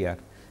CSTR.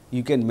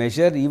 You can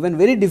measure even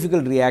very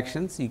difficult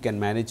reactions, you can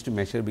manage to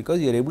measure,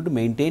 because you are able to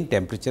maintain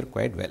temperature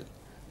quite well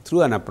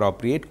through an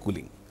appropriate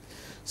cooling.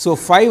 So,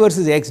 phi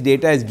versus x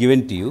data is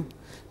given to you.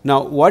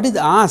 Now, what is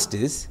asked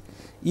is,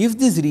 if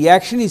this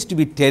reaction is to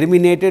be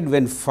terminated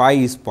when phi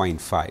is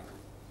 0.5,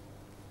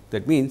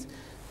 that means,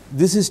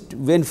 this is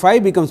when phi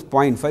becomes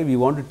 0.5, we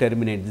want to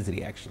terminate this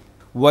reaction.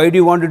 Why do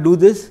you want to do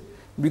this?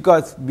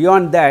 Because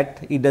beyond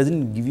that, it does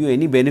not give you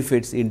any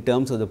benefits in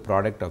terms of the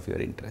product of your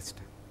interest.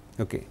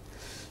 Okay.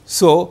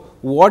 So,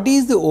 what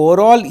is the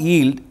overall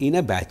yield in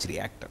a batch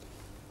reactor?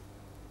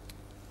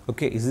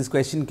 Okay, is this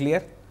question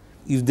clear?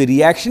 If the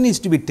reaction is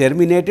to be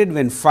terminated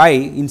when phi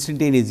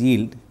instantaneous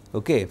yield,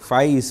 okay,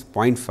 phi is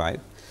 0.5,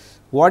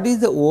 what is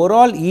the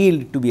overall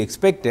yield to be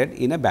expected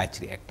in a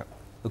batch reactor?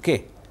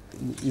 Okay.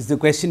 Is the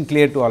question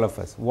clear to all of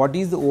us? What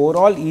is the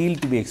overall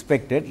yield to be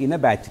expected in a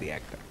batch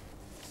reactor?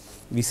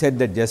 We said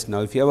that just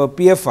now. If you have a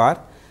PFR,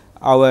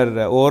 our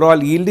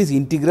overall yield is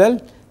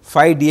integral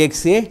phi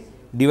dxa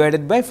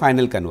divided by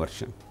final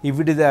conversion. If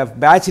it is a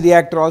batch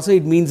reactor also,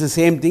 it means the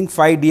same thing,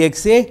 phi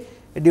dxa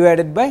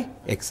divided by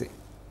xa,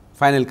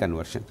 final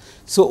conversion.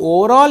 So,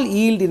 overall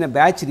yield in a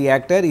batch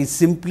reactor is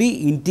simply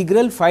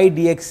integral phi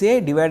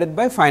dxa divided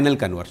by final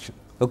conversion.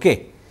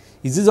 Okay.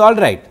 Is this all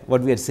right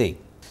what we are saying?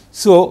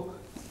 So,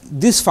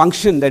 this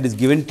function that is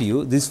given to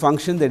you, this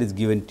function that is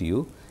given to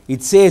you,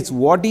 it says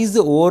what is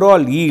the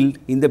overall yield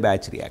in the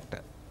batch reactor.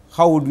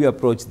 How would we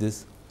approach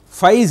this?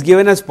 Phi is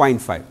given as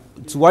 0.5.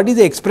 So, what is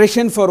the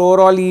expression for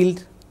overall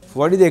yield?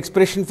 What is the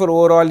expression for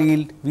overall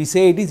yield? We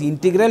say it is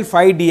integral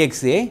phi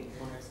dxa,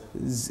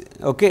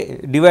 okay,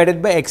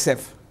 divided by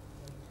xf,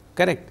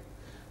 correct.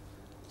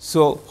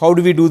 So, how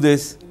do we do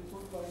this?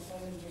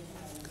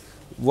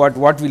 What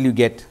will you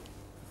get?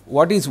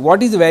 What is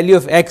the value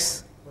of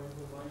x?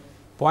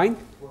 Point?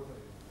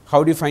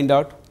 How do you find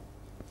out?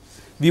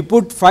 We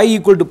put phi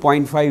equal to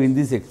 0.5 in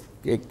this,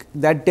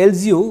 that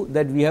tells you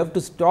that we have to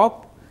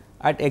stop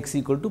at x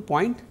equal to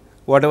point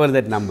whatever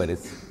that number is,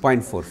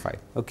 0.45.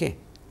 Okay.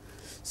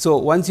 So,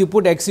 once you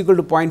put x equal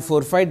to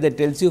 0.45, that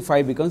tells you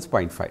phi becomes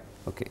 0.5.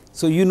 Okay.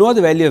 So, you know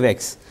the value of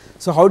x.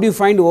 So, how do you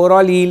find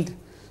overall yield?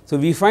 So,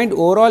 we find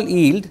overall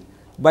yield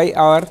by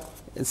our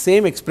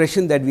same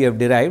expression that we have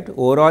derived.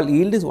 Overall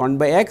yield is 1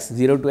 by x,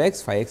 0 to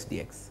x, phi x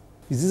dx.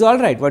 Is this all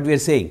right what we are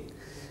saying?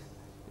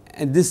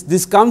 And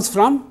this comes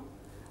from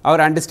our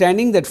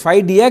understanding that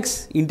phi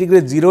dx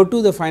integrates 0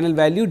 to the final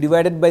value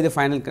divided by the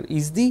final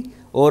is the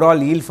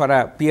overall yield for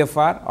a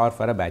PFR or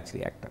for a batch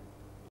reactor.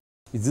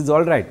 Is this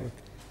all right?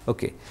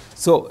 Okay.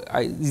 So,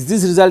 is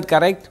this result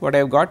correct what I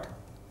have got?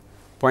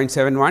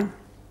 0.71.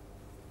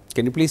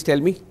 Can you please tell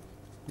me?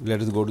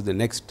 Let us go to the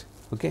next.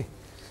 Okay.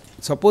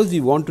 Suppose we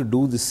want to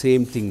do the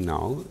same thing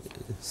now.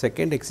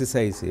 Second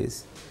exercise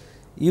is,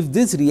 if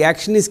this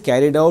reaction is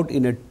carried out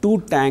in a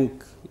 2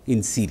 tank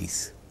in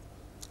series.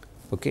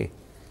 Okay.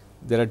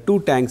 There are 2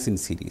 tanks in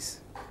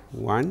series,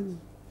 1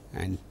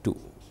 and 2,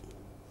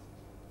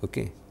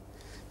 okay,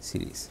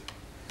 series.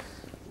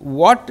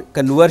 What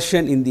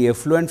conversion in the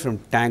effluent from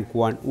tank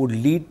 1 would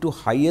lead to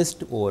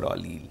highest overall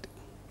yield?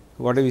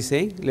 What are we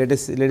saying? Let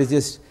us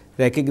just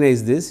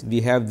recognize this.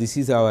 We have this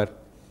is our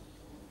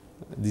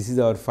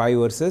phi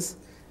versus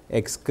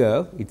x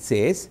curve. It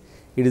says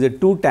it is a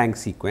 2 tank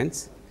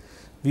sequence.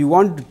 We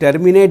want to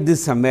terminate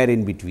this somewhere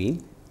in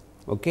between.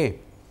 Okay.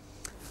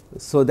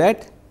 So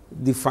that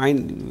the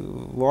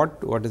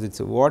what is it?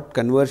 So, what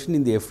conversion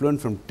in the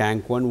effluent from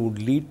tank 1 would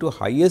lead to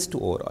highest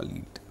overall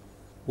yield?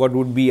 What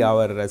would be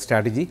our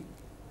strategy?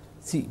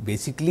 See,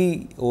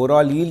 basically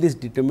overall yield is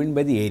determined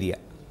by the area.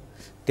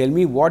 Tell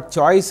me what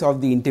choice of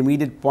the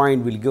intermediate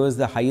point will give us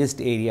the highest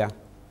area?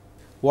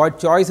 What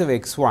choice of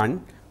x 1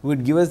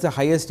 would give us the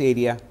highest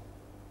area?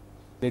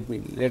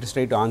 Let us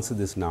try to answer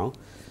this now.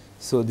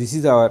 So, this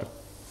is our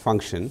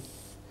function.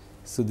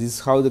 So, this is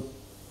how the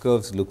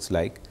curves looks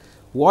like.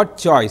 What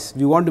choice?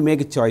 We want to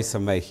make a choice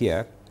somewhere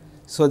here.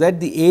 So, that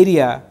the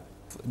area,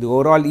 the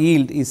overall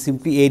yield is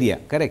simply area,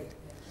 correct.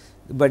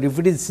 But if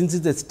it is, since it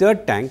is a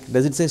stirred tank,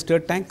 does it say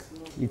stirred tank?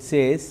 It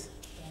says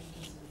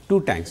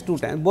 2 tanks,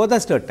 both are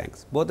stirred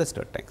tanks,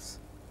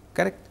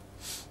 correct.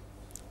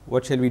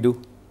 What shall we do?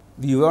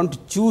 We want to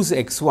choose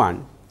x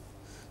 1.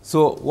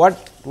 So,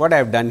 what I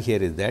have done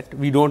here is that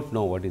we do not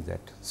know what is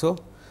that. So,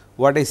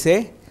 what I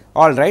say,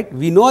 all right,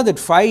 we know that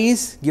phi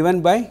is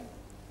given by,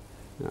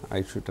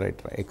 I should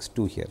write x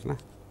 2 here, na?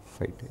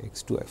 Phi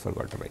x 2 I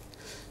forgot to write.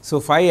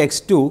 So, phi x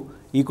 2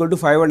 equal to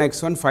phi 1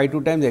 x 1, phi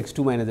 2 times x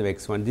 2 minus of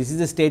x 1. This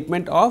is a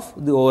statement of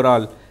the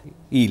overall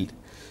yield.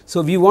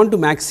 So, we want to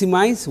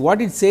maximize,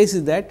 what it says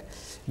is that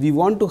we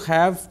want to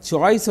have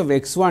choice of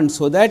x 1,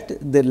 so that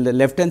the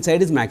left hand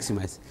side is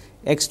maximized,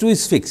 x 2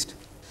 is fixed.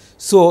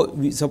 So,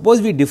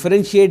 suppose we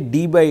differentiate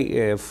d by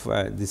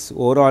this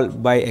overall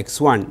by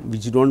x 1,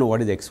 which you do not know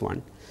what is x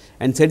 1,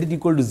 and set it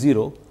equal to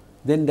 0,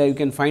 then you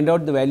can find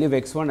out the value of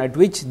x 1 at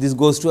which this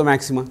goes to a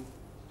maxima.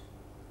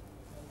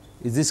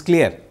 Is this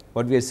clear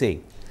what we are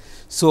saying?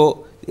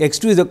 So, x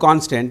 2 is a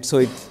constant.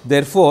 So,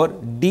 therefore,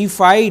 d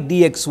phi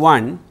d x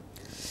 1,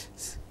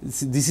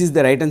 this is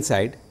the right hand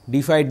side,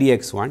 d phi d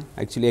x 1,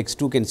 actually x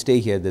 2 can stay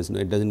here, there is no,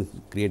 it does not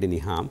create any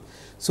harm.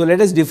 So,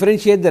 let us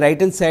differentiate the right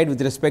hand side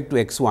with respect to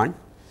x 1.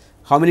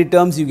 How many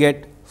terms you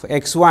get? For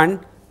x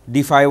 1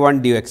 d phi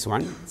 1 d x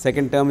 1,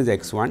 second term is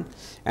x 1,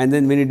 and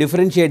then when you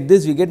differentiate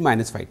this we get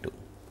minus phi 2.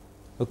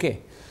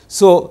 Okay.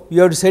 So, you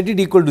have to set it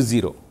equal to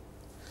 0.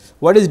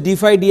 What is d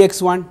phi d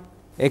x 1?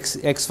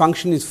 X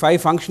function is, phi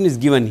function is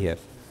given here,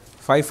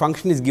 phi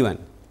function is given.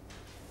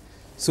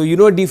 So, you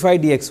know d phi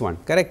d x 1,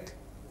 correct.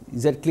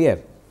 Is that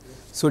clear?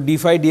 So, d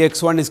phi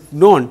dx1 is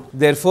known,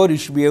 therefore, you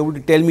should be able to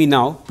tell me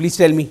now, please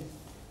tell me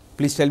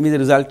the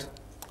result.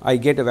 I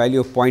get a value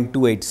of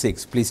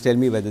 0.286, please tell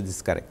me whether this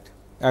is correct.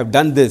 I have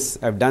done this,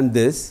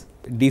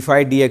 d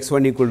phi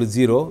dx1 equal to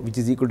 0, which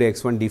is equal to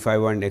x1 d phi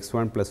 1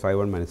 x1 plus phi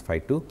 1 minus phi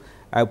 2.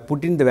 I have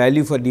put in the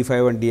value for d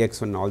phi 1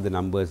 dx1, all the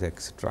numbers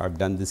etc. I have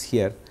done this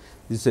here,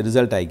 this is the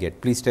result I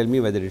get, please tell me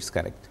whether it is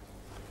correct.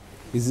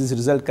 Is this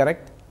result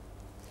correct?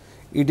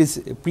 It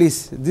is,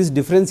 please, this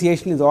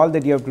differentiation is all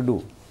that you have to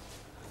do.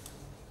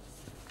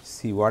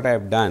 See what I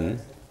have done,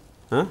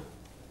 huh?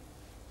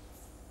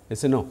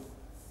 Yes or no?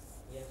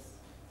 Yes.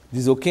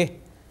 This is okay?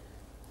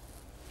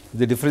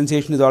 The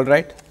differentiation is all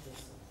right?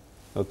 Yes.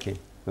 Okay,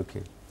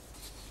 okay.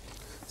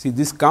 See,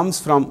 this comes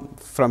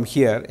from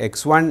here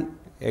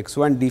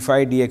x1 d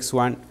phi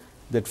dx1,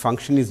 that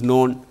function is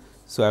known.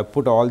 So, I have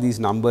put all these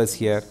numbers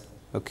here,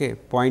 okay.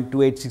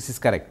 0.286 is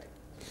correct.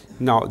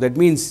 Now, that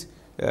means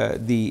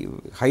the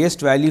highest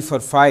value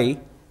for phi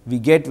we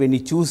get when you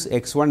choose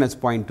x1 as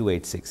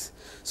 0.286.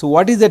 So,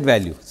 what is that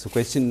value? So,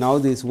 question now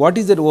is what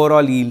is that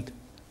overall yield?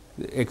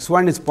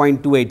 x1 is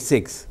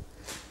 0.286,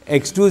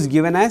 x2 is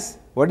given as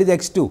what is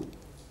x2?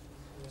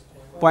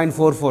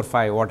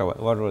 0.445,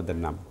 whatever the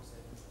number.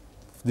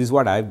 This is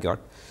what I have got.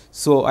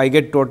 So, I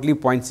get totally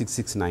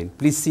 0.669.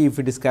 Please see if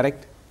it is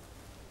correct.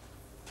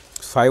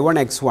 Phi 1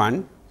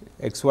 x1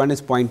 is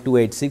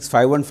 0.286,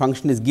 phi 1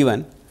 function is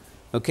given,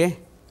 okay,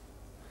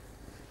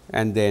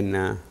 and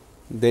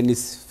then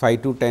is phi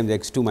 2 times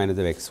x2 minus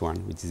of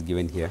x1, which is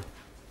given here.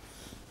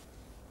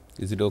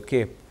 Is it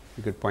okay?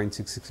 You get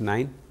 0.669.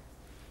 That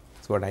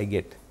is what I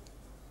get.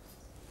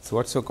 So,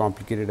 what is so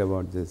complicated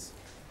about this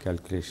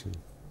calculation?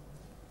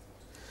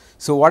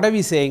 So, what are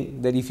we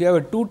saying? That if you have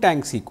a 2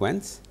 tank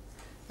sequence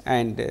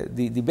and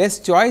the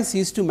best choice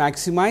is to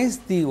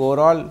maximize the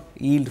overall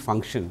yield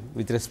function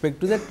with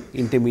respect to that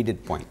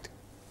intermediate point.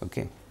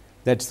 Okay.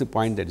 That is the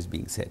point that is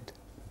being said.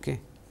 Okay.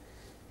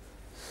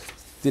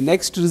 The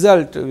next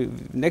result,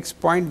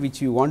 next point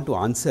which you want to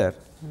answer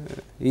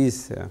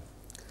is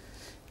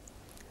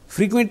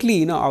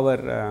frequently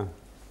our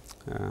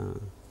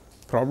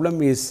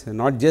problem is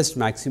not just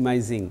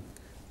maximizing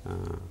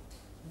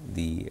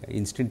the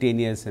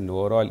instantaneous and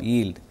overall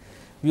yield.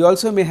 We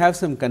also may have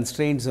some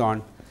constraints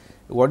on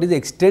what is the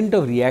extent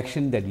of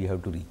reaction that we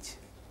have to reach.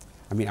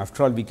 I mean,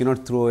 after all, we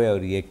cannot throw away our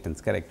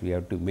reactants, correct, we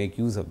have to make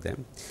use of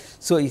them.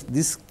 So, if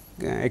this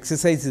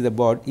exercise is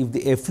about if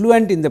the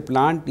effluent in the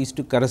plant is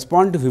to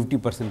correspond to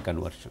 50%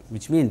 conversion,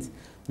 which means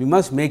we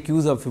must make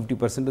use of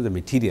 50% of the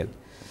material.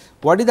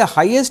 What is the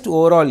highest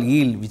overall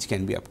yield which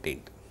can be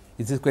obtained?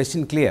 Is this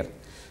question clear?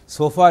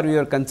 So far, we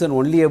are concerned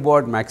only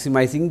about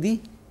maximizing the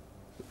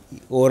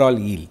overall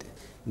yield.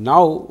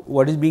 Now,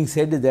 what is being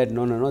said is that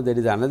no, there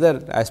is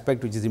another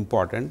aspect which is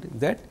important,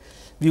 that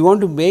we want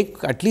to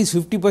make at least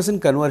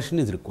 50% conversion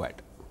is required.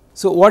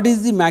 So, what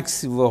is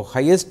the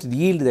highest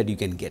yield that you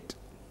can get?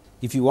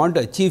 If you want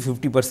to achieve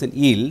 50%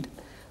 yield,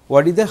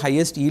 what is the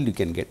highest yield you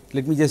can get?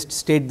 Let me just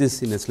state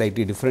this in a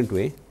slightly different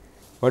way.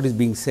 What is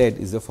being said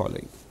is the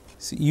following.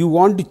 So, you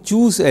want to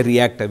choose a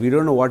reactor, we do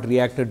not know what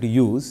reactor to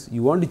use,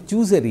 you want to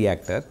choose a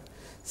reactor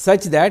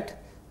such that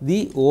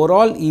the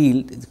overall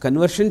yield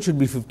conversion should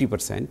be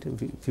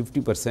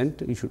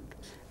 50% you should,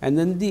 and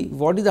then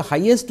what is the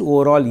highest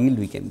overall yield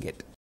we can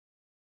get.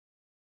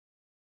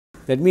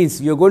 That means,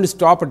 you are going to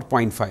stop at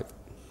 0.5,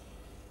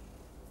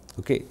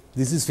 okay.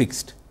 This is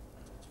fixed,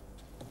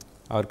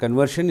 our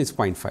conversion is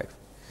 0.5.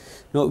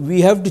 Now,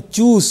 we have to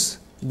choose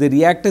the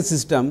reactor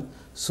system,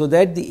 so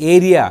that the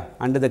area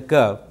under the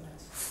curve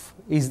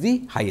is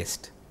the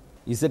highest.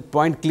 Is that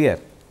point clear?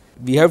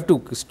 We have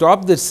to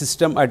stop the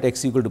system at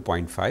x equal to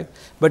 0.5,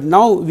 but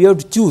now we have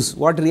to choose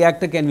what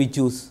reactor can we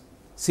choose.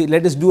 See,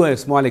 let us do a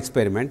small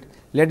experiment.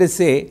 Let us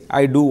say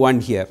I do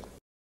one here,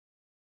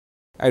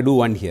 I do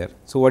one here.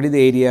 So, what is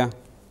the area?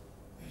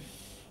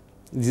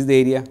 This is the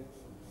area,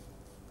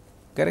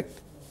 correct?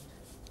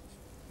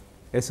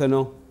 Yes or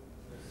no?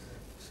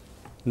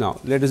 Now,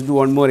 let us do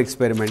one more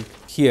experiment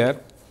here.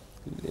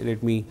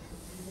 Let me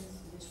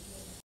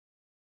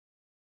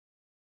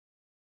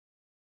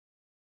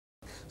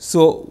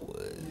so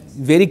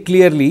very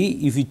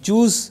clearly, if you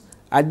choose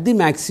at the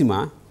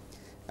maxima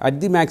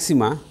and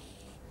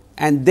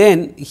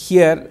then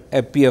here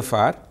a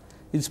PFR,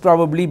 it is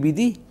probably be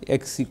the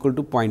x equal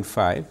to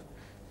 0.5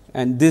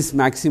 and this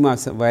maxima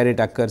where it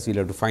occurs we will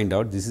have to find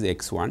out, this is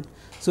x 1.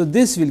 So,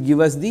 this will give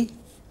us the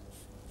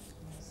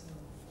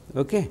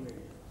okay.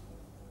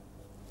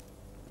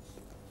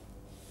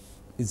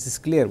 Is this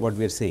clear what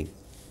we are saying?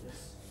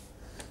 Yes.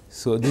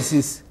 So, this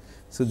is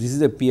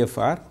a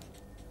PFR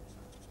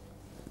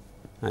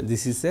and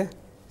this is a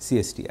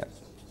CSTR.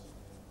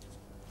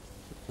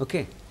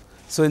 Okay.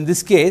 So, in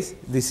this case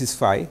this is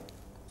phi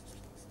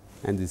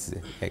and this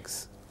is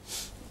x.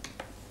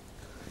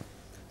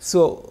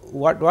 So,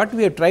 what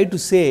we have tried to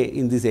say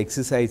in this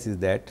exercise is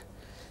that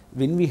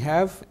when we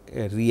have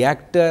a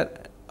reactor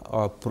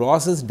or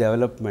process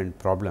development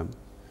problem,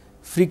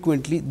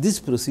 frequently this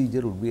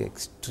procedure would be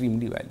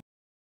extremely valuable,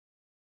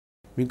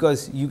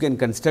 because you can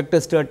construct a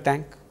stirred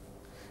tank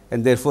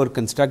and therefore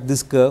construct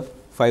this curve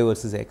phi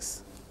versus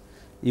x,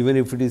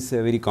 even if it is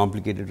a very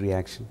complicated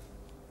reaction.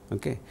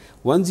 Okay.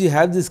 Once you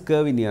have this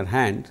curve in your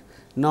hand,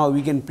 now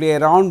we can play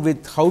around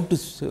with how to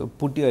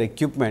put your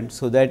equipment,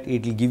 so that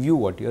it will give you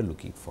what you are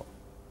looking for.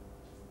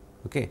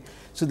 Okay.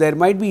 So, there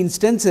might be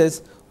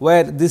instances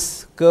where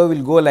this curve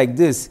will go like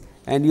this,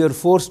 and you are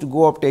forced to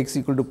go up to x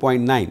equal to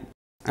 0.9,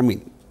 I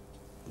mean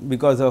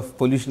because of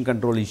pollution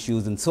control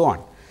issues and so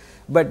on.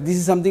 But this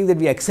is something that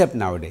we accept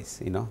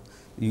nowadays,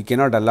 you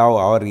cannot allow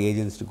our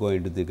reagents to go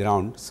into the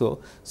ground. So,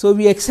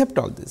 we accept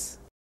all this.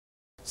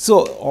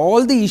 So,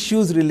 all the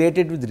issues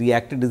related with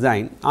reactor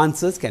design,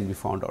 answers can be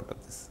found out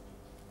of this.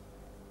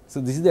 So,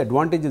 this is the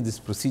advantage of this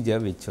procedure,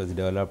 which was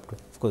developed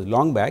of course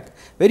long back,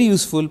 very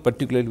useful,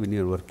 particularly when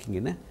you are working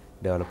in a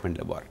development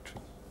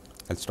laboratory.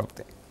 I will stop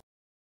there.